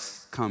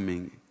Christ's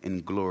coming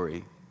in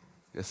glory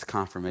is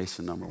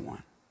confirmation number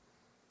one.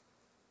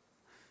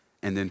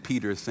 And then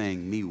Peter is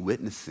saying, me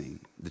witnessing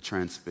the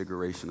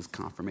transfiguration is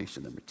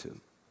confirmation number 2.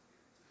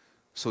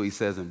 So he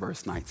says in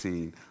verse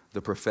 19,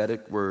 the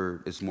prophetic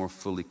word is more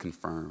fully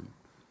confirmed.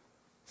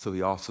 So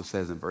he also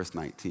says in verse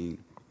 19,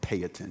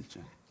 pay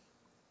attention.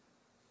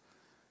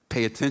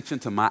 Pay attention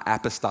to my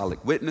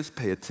apostolic witness.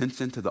 Pay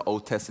attention to the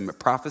Old Testament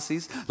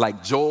prophecies,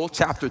 like Joel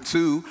chapter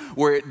 2,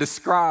 where it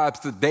describes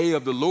the day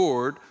of the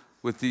Lord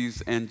with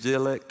these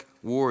angelic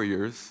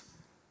warriors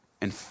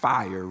and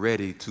fire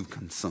ready to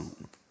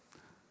consume.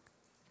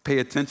 Pay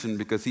attention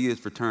because he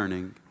is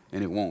returning,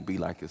 and it won't be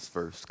like his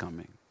first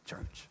coming,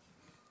 church.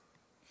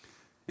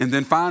 And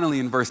then finally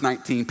in verse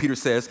 19, Peter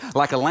says,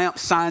 like a lamp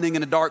shining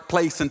in a dark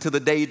place until the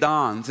day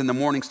dawns and the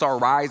morning star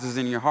rises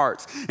in your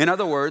hearts. In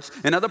other words,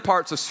 in other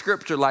parts of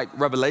Scripture like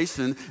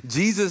Revelation,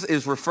 Jesus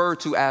is referred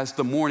to as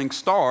the morning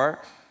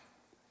star.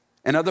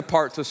 In other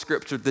parts of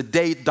Scripture, the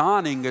day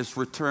dawning is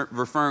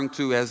referring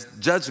to as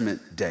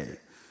Judgment Day.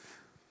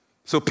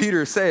 So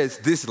Peter says,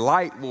 this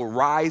light will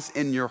rise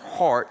in your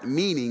heart,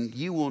 meaning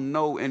you will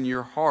know in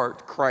your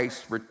heart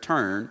Christ's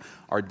return.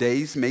 Our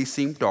days may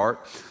seem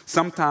dark.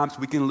 Sometimes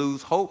we can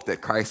lose hope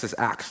that Christ is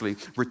actually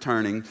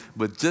returning.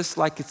 But just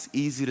like it's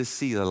easy to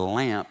see a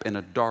lamp in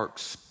a dark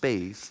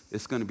space,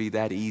 it's going to be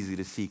that easy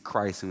to see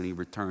Christ when he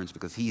returns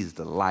because he is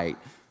the light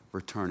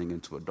returning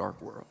into a dark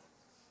world.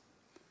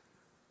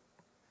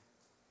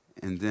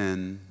 And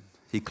then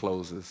he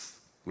closes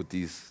with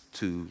these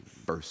 2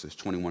 verses,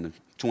 20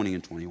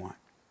 and 21.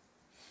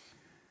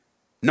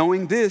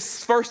 Knowing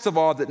this, first of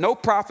all, that no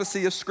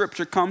prophecy of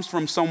Scripture comes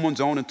from someone's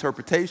own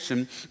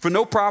interpretation, for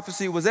no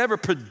prophecy was ever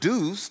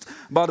produced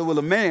by the will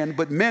of man,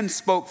 but men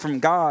spoke from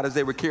God as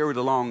they were carried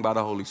along by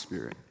the Holy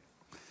Spirit.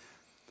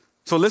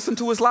 So listen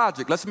to his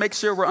logic. Let's make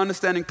sure we're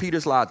understanding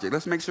Peter's logic.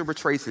 Let's make sure we're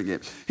tracing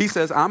it. He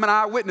says, I'm an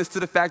eyewitness to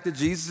the fact that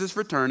Jesus is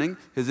returning.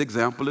 His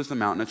example is the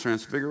Mountain of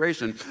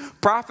Transfiguration.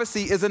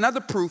 Prophecy is another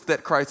proof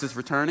that Christ is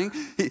returning.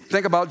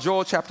 Think about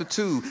Joel chapter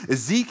 2.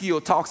 Ezekiel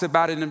talks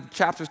about it in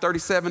chapters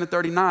 37 and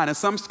 39. And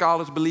some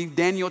scholars believe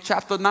Daniel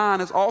chapter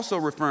 9 is also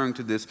referring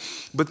to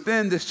this. But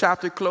then this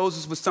chapter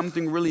closes with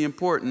something really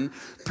important.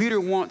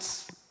 Peter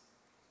wants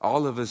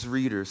all of his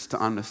readers to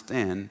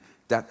understand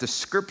that the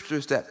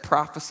scriptures that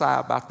prophesy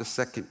about the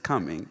second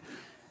coming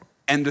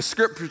and the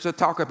scriptures that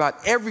talk about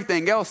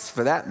everything else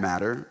for that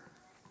matter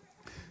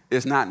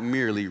is not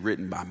merely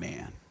written by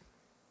man.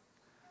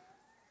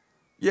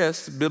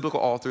 Yes, the biblical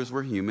authors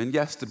were human.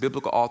 Yes, the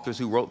biblical authors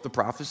who wrote the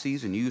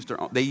prophecies and used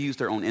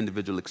their own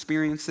individual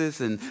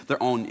experiences and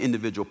their own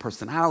individual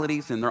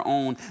personalities and their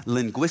own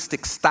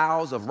linguistic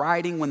styles of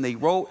writing when they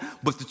wrote.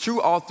 But the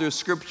true author of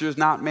Scripture is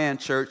not man,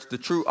 church. The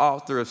true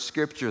author of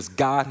Scripture is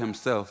God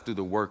himself through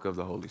the work of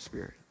the Holy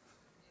Spirit.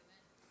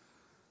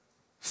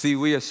 See,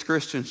 we as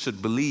Christians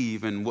should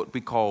believe in what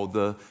we call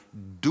the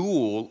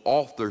dual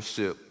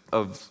authorship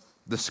of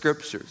the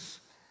Scriptures.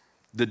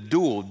 The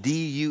dual,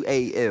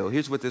 D-U-A-L.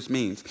 Here's what this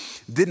means.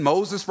 Did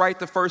Moses write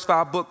the first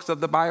 5 books of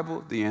the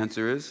Bible? The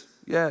answer is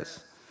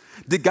yes.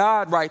 Did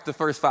God write the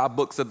first 5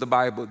 books of the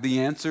Bible?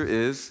 The answer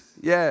is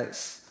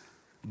yes.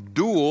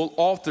 Dual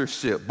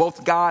authorship.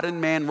 Both God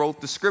and man wrote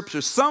the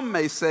scriptures. Some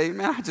may say,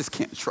 man, I just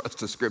can't trust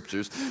the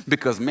scriptures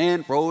because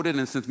man wrote it.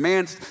 And since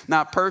man's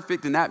not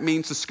perfect, and that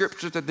means the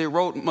scriptures that they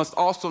wrote must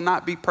also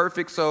not be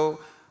perfect, so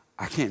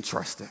I can't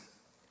trust it.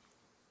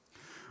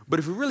 But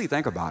if we really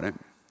think about it,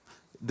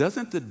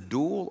 doesn't the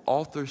dual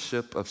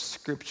authorship of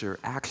Scripture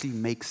actually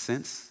make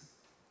sense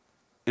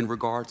in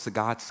regards to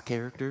God's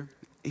character?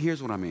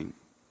 Here's what I mean.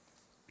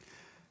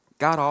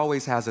 God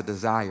always has a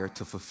desire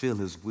to fulfill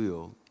his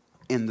will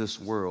in this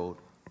world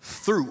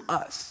through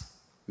us,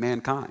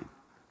 mankind.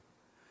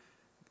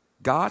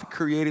 God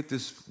created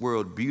this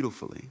world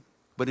beautifully,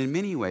 but in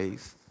many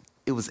ways,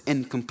 it was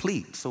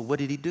incomplete. So what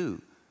did he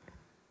do?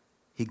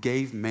 He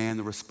gave man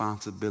the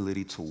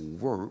responsibility to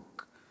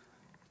work,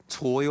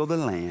 toil the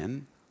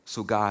land,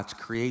 so God's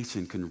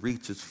creation can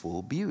reach its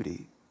full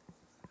beauty.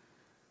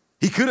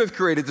 He could have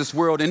created this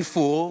world in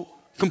full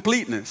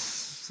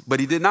completeness, but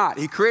he did not.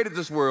 He created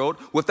this world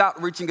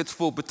without reaching its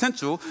full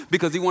potential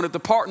because he wanted to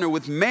partner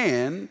with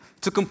man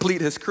to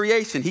complete his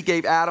creation. He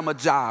gave Adam a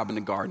job in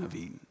the Garden of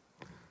Eden.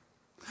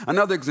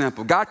 Another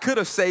example, God could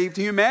have saved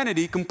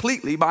humanity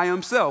completely by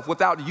himself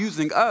without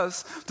using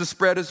us to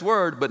spread his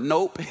word, but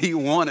nope, he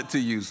wanted to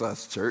use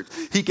us, church.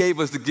 He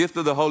gave us the gift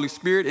of the Holy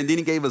Spirit, and then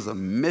he gave us a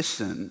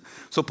mission.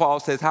 So Paul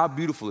says, how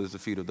beautiful is the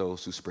feet of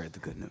those who spread the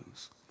good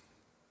news.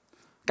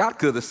 God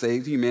could have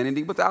saved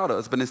humanity without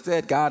us, but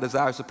instead God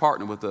desires to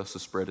partner with us to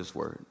spread his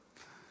word.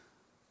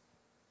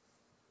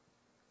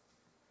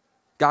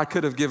 God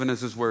could have given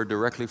us his word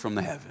directly from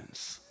the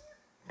heavens.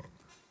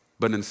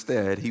 But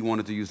instead, he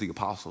wanted to use the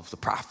apostles, the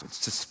prophets,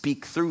 to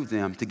speak through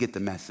them to get the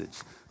message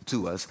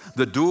to us.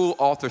 The dual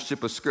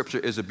authorship of Scripture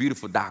is a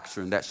beautiful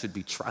doctrine that should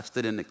be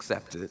trusted and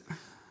accepted.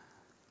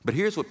 But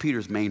here's what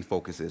Peter's main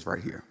focus is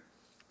right here.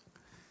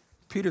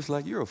 Peter's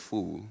like, you're a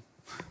fool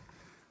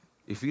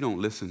if you don't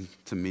listen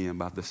to me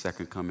about the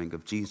second coming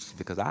of Jesus,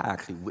 because I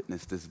actually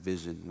witnessed this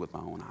vision with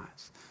my own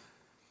eyes.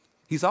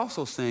 He's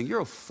also saying you're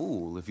a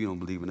fool if you don't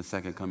believe in the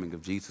second coming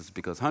of Jesus,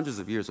 because hundreds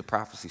of years of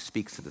prophecy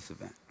speaks to this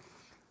event.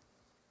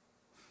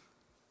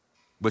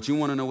 But you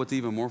want to know what's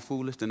even more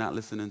foolish than not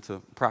listening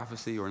to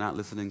prophecy or not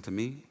listening to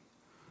me?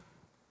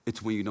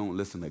 It's when you don't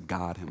listen to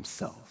God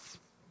himself.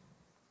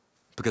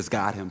 Because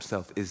God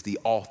himself is the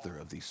author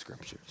of these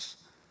scriptures.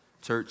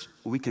 Church,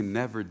 we can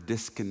never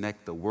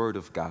disconnect the word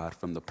of God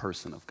from the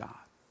person of God.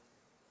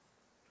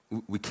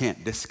 We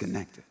can't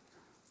disconnect it.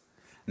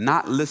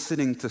 Not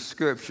listening to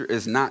scripture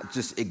is not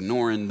just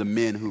ignoring the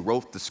men who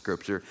wrote the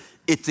scripture.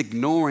 It's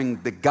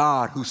ignoring the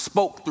God who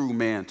spoke through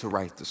man to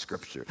write the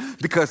scripture.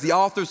 Because the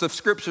authors of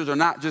scriptures are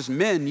not just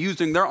men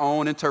using their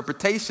own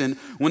interpretation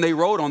when they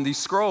wrote on these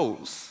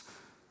scrolls.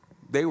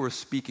 They were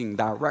speaking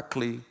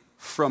directly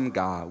from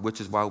God,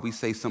 which is why we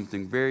say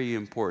something very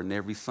important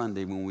every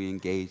Sunday when we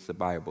engage the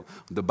Bible.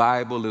 The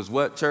Bible is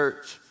what,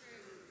 church?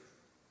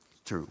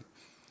 True.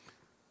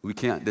 We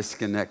can't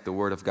disconnect the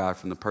word of God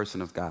from the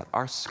person of God.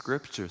 Our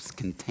scriptures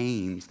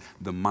contains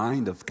the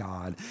mind of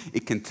God.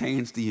 It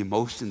contains the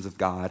emotions of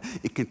God.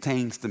 It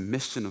contains the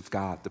mission of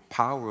God, the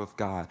power of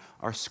God.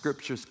 Our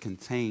scriptures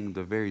contain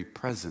the very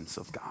presence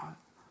of God.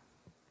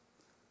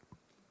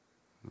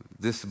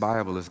 This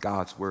Bible is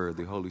God's word.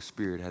 The Holy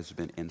Spirit has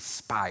been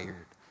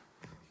inspired.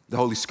 The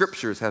Holy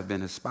Scriptures have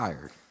been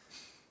inspired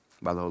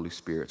by the Holy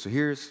Spirit. So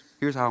here's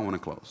how I want to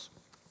close.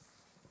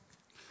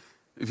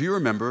 If you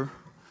remember,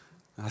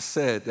 I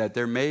said that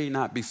there may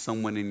not be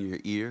someone in your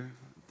ear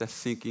that's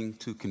seeking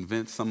to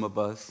convince some of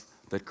us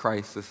that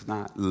Christ is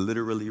not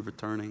literally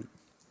returning,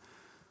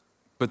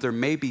 but there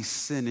may be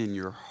sin in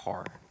your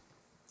heart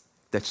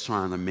that's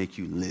trying to make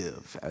you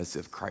live as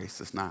if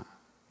Christ is not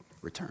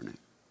returning.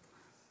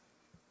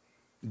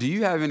 Do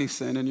you have any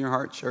sin in your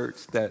heart,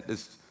 church, that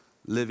is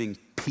living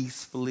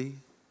peacefully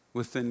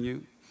within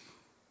you?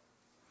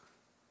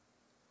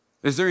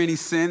 Is there any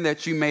sin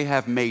that you may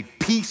have made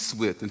peace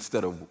with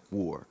instead of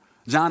war?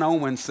 John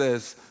Owen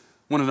says,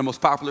 one of the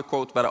most popular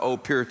quotes by the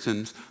old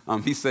Puritans,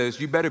 he says,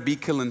 you better be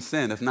killing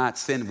sin. If not,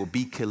 sin will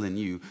be killing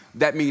you.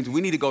 That means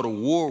we need to go to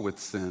war with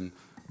sin.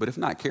 But if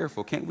not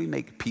careful, can't we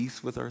make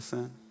peace with our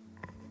sin?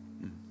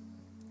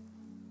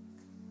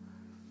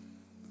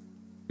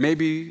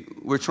 Maybe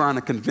we're trying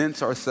to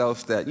convince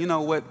ourselves that, you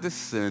know what, this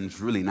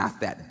sin's really not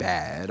that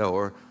bad.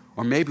 Or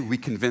maybe we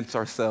convince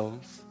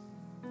ourselves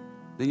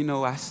that, you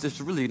know,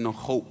 there's really no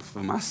hope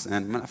for my sin. I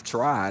mean, I've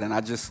tried and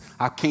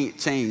I can't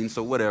change,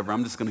 so whatever,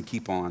 I'm just going to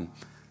keep on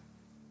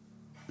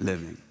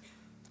living.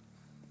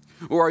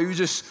 Or are you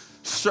just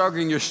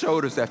shrugging your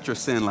shoulders at your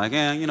sin like,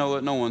 you know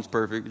what, no one's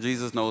perfect.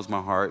 Jesus knows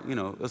my heart. You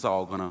know, it's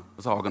all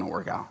gonna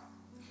work out.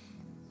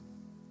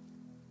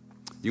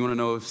 You want to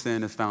know if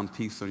sin has found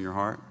peace in your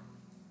heart?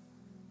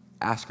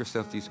 Ask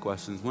yourself these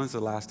questions. When's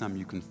the last time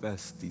you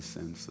confessed these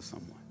sins to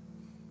someone?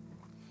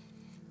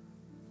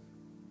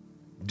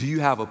 Do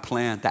you have a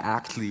plan to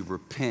actually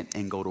repent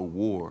and go to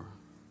war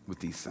with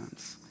these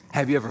sins?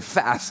 Have you ever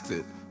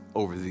fasted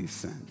over these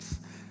sins?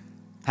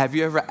 Have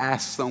you ever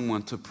asked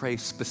someone to pray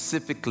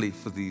specifically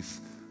for these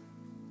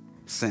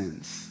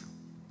sins?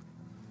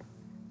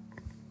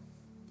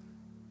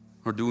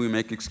 Or do we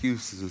make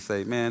excuses and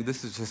say, man,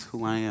 this is just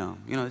who I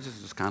am. You know, it's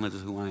just kind of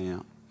just who I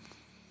am.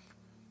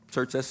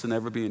 Church, that should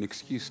never be an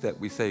excuse that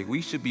we say.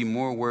 We should be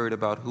more worried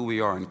about who we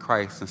are in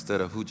Christ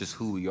instead of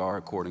who we are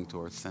according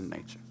to our sin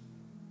nature.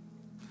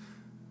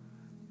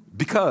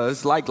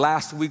 Because, like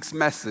last week's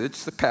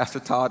message that Pastor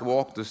Todd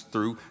walked us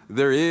through,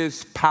 there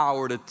is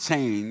power to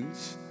change,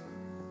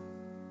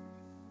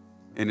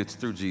 and it's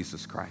through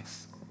Jesus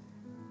Christ.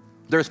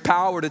 There's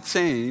power to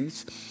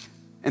change,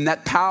 and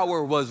that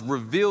power was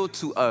revealed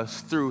to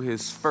us through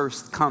his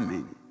first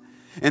coming.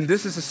 And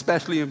this is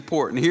especially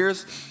important.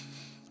 Here's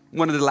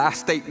one of the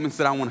last statements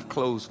that I want to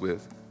close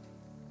with.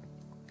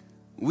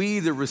 We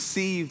either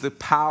receive the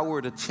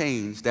power to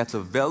change that's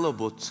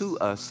available to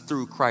us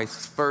through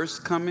Christ's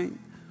first coming,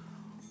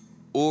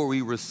 or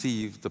we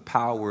receive the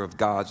power of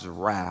God's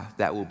wrath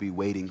that will be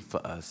waiting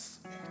for us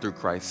through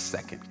Christ's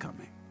second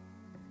coming.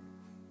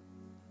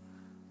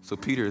 So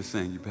Peter is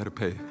saying, you better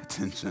pay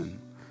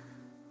attention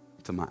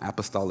to my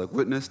apostolic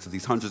witness, to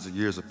these hundreds of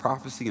years of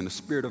prophecy, and the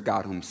Spirit of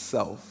God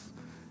himself,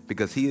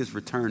 because he is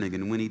returning,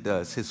 and when he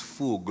does, his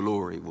full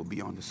glory will be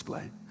on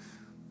display.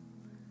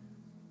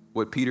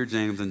 What Peter,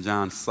 James, and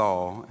John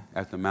saw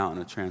at the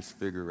Mountain of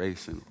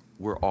Transfiguration,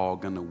 we're all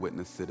going to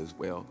witness it as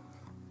well.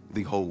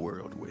 The whole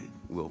world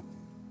will.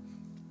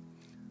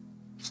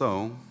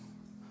 So,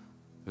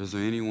 is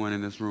there anyone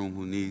in this room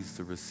who needs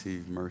to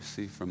receive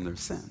mercy from their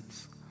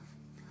sins?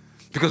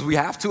 Because we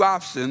have two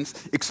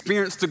options: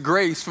 experience the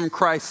grace from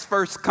Christ's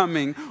first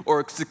coming, or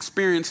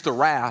experience the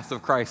wrath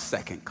of Christ's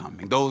second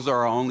coming. Those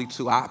are our only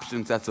two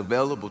options that's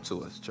available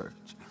to us, church.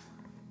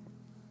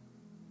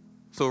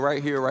 So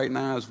right here, right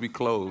now, as we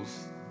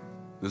close,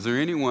 is there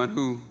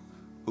anyone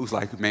who's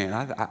like, man,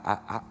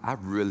 I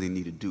really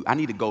need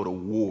to go to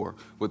war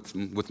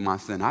with my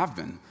sin. I've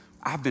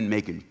been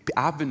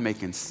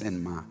making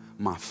sin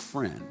my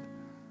friend.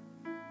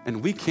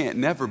 And we can't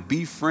never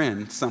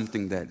befriend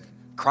something that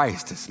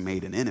Christ has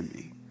made an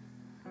enemy.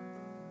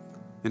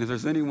 And if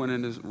there's anyone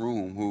in this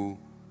room who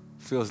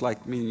feels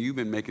like me and you've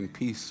been making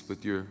peace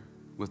with your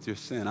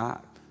sin, I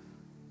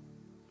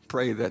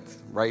pray that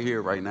right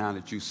here, right now,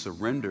 that you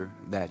surrender,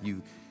 that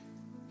you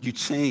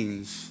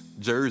change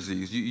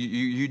jerseys.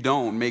 You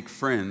don't make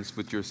friends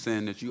with your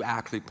sin, that you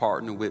actually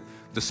partner with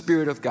the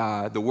Spirit of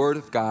God, the Word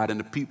of God, and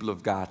the people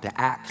of God to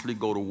actually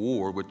go to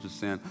war with your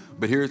sin.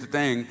 But here's the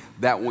thing,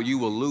 that one you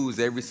will lose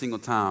every single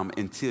time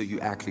until you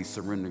actually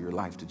surrender your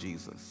life to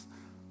Jesus.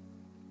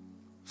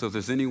 So if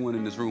there's anyone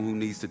in this room who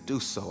needs to do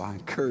so, I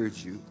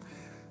encourage you.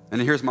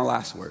 And here's my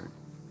last word.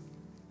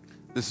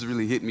 This has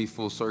really hit me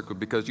full circle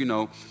because,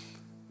 you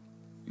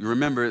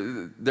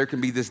remember, there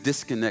can be this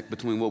disconnect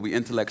between what we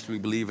intellectually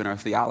believe in our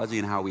theology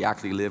and how we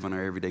actually live in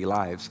our everyday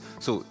lives.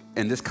 So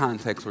in this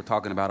context, we're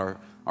talking about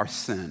our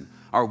sin.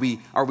 Are we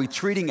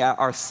treating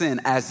our sin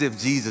as if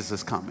Jesus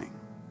is coming?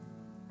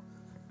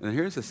 And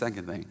here's the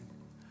second thing.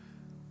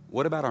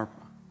 What about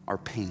our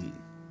pain?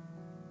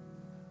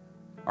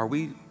 Are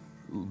we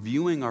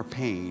viewing our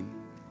pain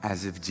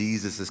as if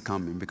Jesus is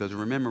coming? Because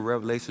remember,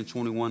 Revelation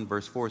 21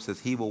 verse 4 says,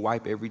 he will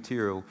wipe every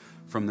tear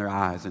from their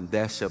eyes, and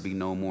death shall be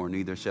no more,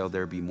 neither shall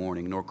there be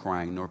mourning, nor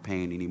crying, nor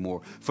pain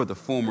anymore, for the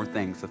former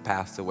things have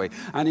passed away.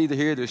 I need to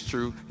hear this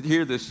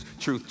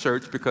truth,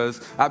 church,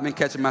 because I've been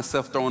catching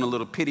myself throwing a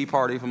little pity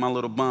party for my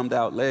little bummed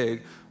out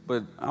leg,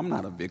 but I'm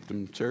not a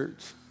victim,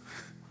 church.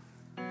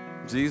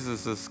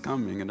 Jesus is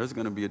coming, and there's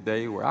going to be a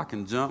day where I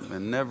can jump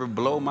and never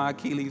blow my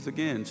Achilles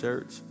again,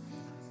 church.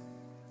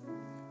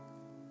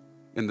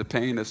 And the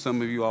pain that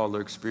some of you all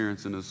are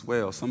experiencing as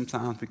well.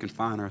 Sometimes we can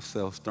find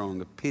ourselves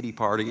throwing a pity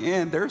party,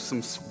 and there's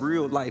some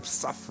real life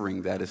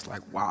suffering that is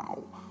like,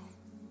 wow.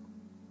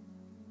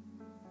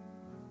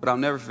 But I'll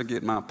never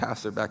forget my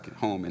pastor back at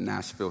home in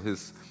Nashville.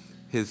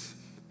 His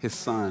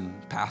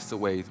son passed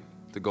away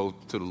to go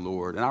to the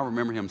Lord. And I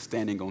remember him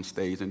standing on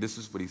stage, and this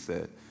is what he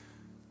said.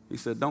 He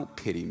said, don't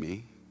pity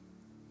me.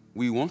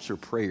 We want your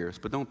prayers,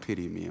 but don't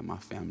pity me and my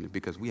family,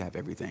 because we have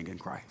everything in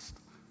Christ.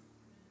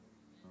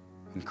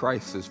 And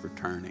Christ is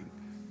returning.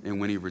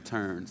 And when he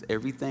returns,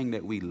 everything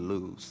that we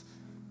lose,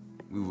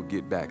 we will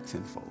get back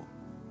tenfold.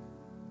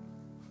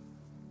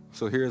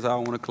 So here's how I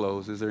want to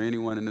close. Is there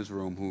anyone in this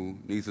room who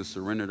needs to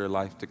surrender their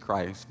life to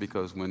Christ?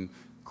 Because when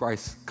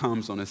Christ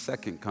comes on his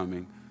second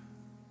coming,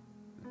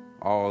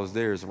 all is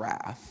there is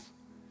wrath.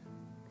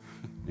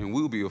 And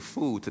we'll be a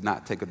fool to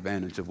not take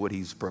advantage of what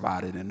he's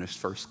provided in his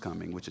first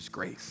coming, which is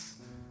grace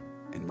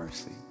and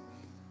mercy.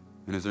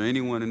 And is there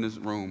anyone in this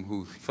room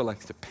who feel like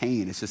the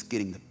pain is just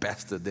getting the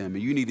best of them?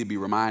 And you need to be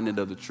reminded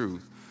of the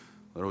truth.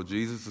 Oh,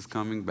 Jesus is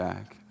coming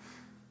back.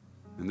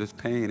 And this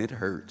pain, it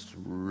hurts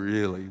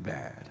really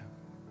bad.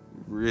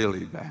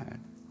 Really bad.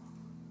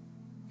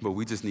 But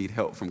we just need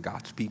help from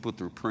God's people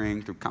through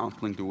praying, through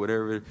counseling, through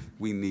whatever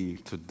we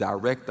need to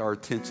direct our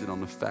attention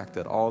on the fact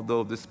that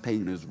although this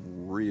pain is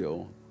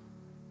real,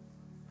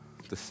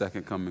 the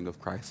second coming of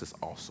Christ is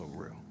also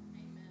real.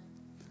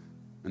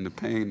 And the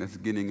pain that's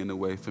getting in the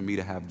way for me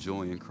to have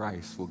joy in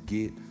Christ will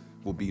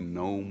be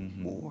no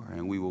more.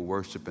 And we will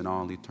worship in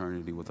all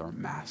eternity with our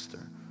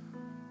Master,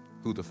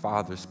 who the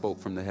Father spoke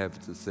from the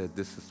heavens and said,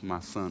 this is my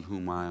Son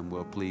whom I am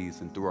well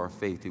pleased. And through our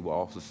faith, he will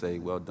also say,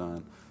 well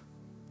done,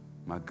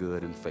 my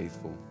good and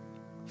faithful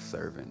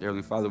servant. Dear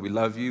Heavenly Father, we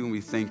love you and we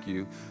thank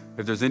you.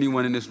 If there's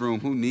anyone in this room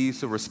who needs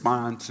to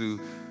respond to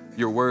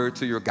your word,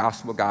 to your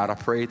gospel, God, I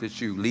pray that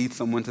you lead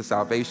someone to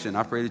salvation.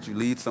 I pray that you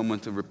lead someone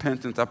to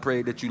repentance. I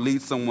pray that you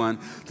lead someone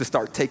to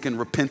start taking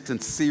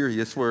repentance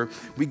serious, where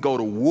we go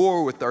to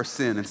war with our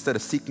sin instead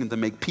of seeking to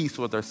make peace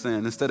with our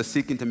sin, instead of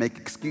seeking to make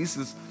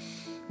excuses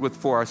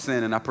for our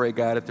sin. And I pray,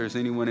 God, if there's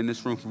anyone in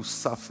this room who's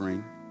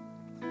suffering,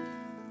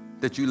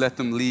 that you let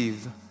them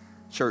leave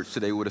church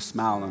today with a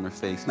smile on their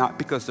face, not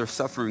because their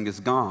suffering is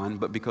gone,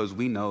 but because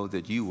we know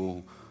that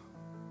you're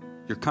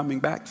coming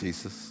back,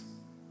 Jesus.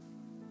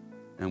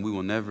 And we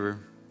will never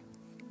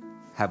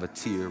have a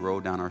tear roll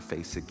down our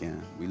face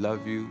again. We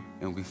love you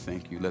and we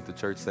thank you. Let the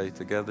church say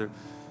together,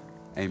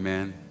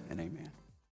 amen and amen.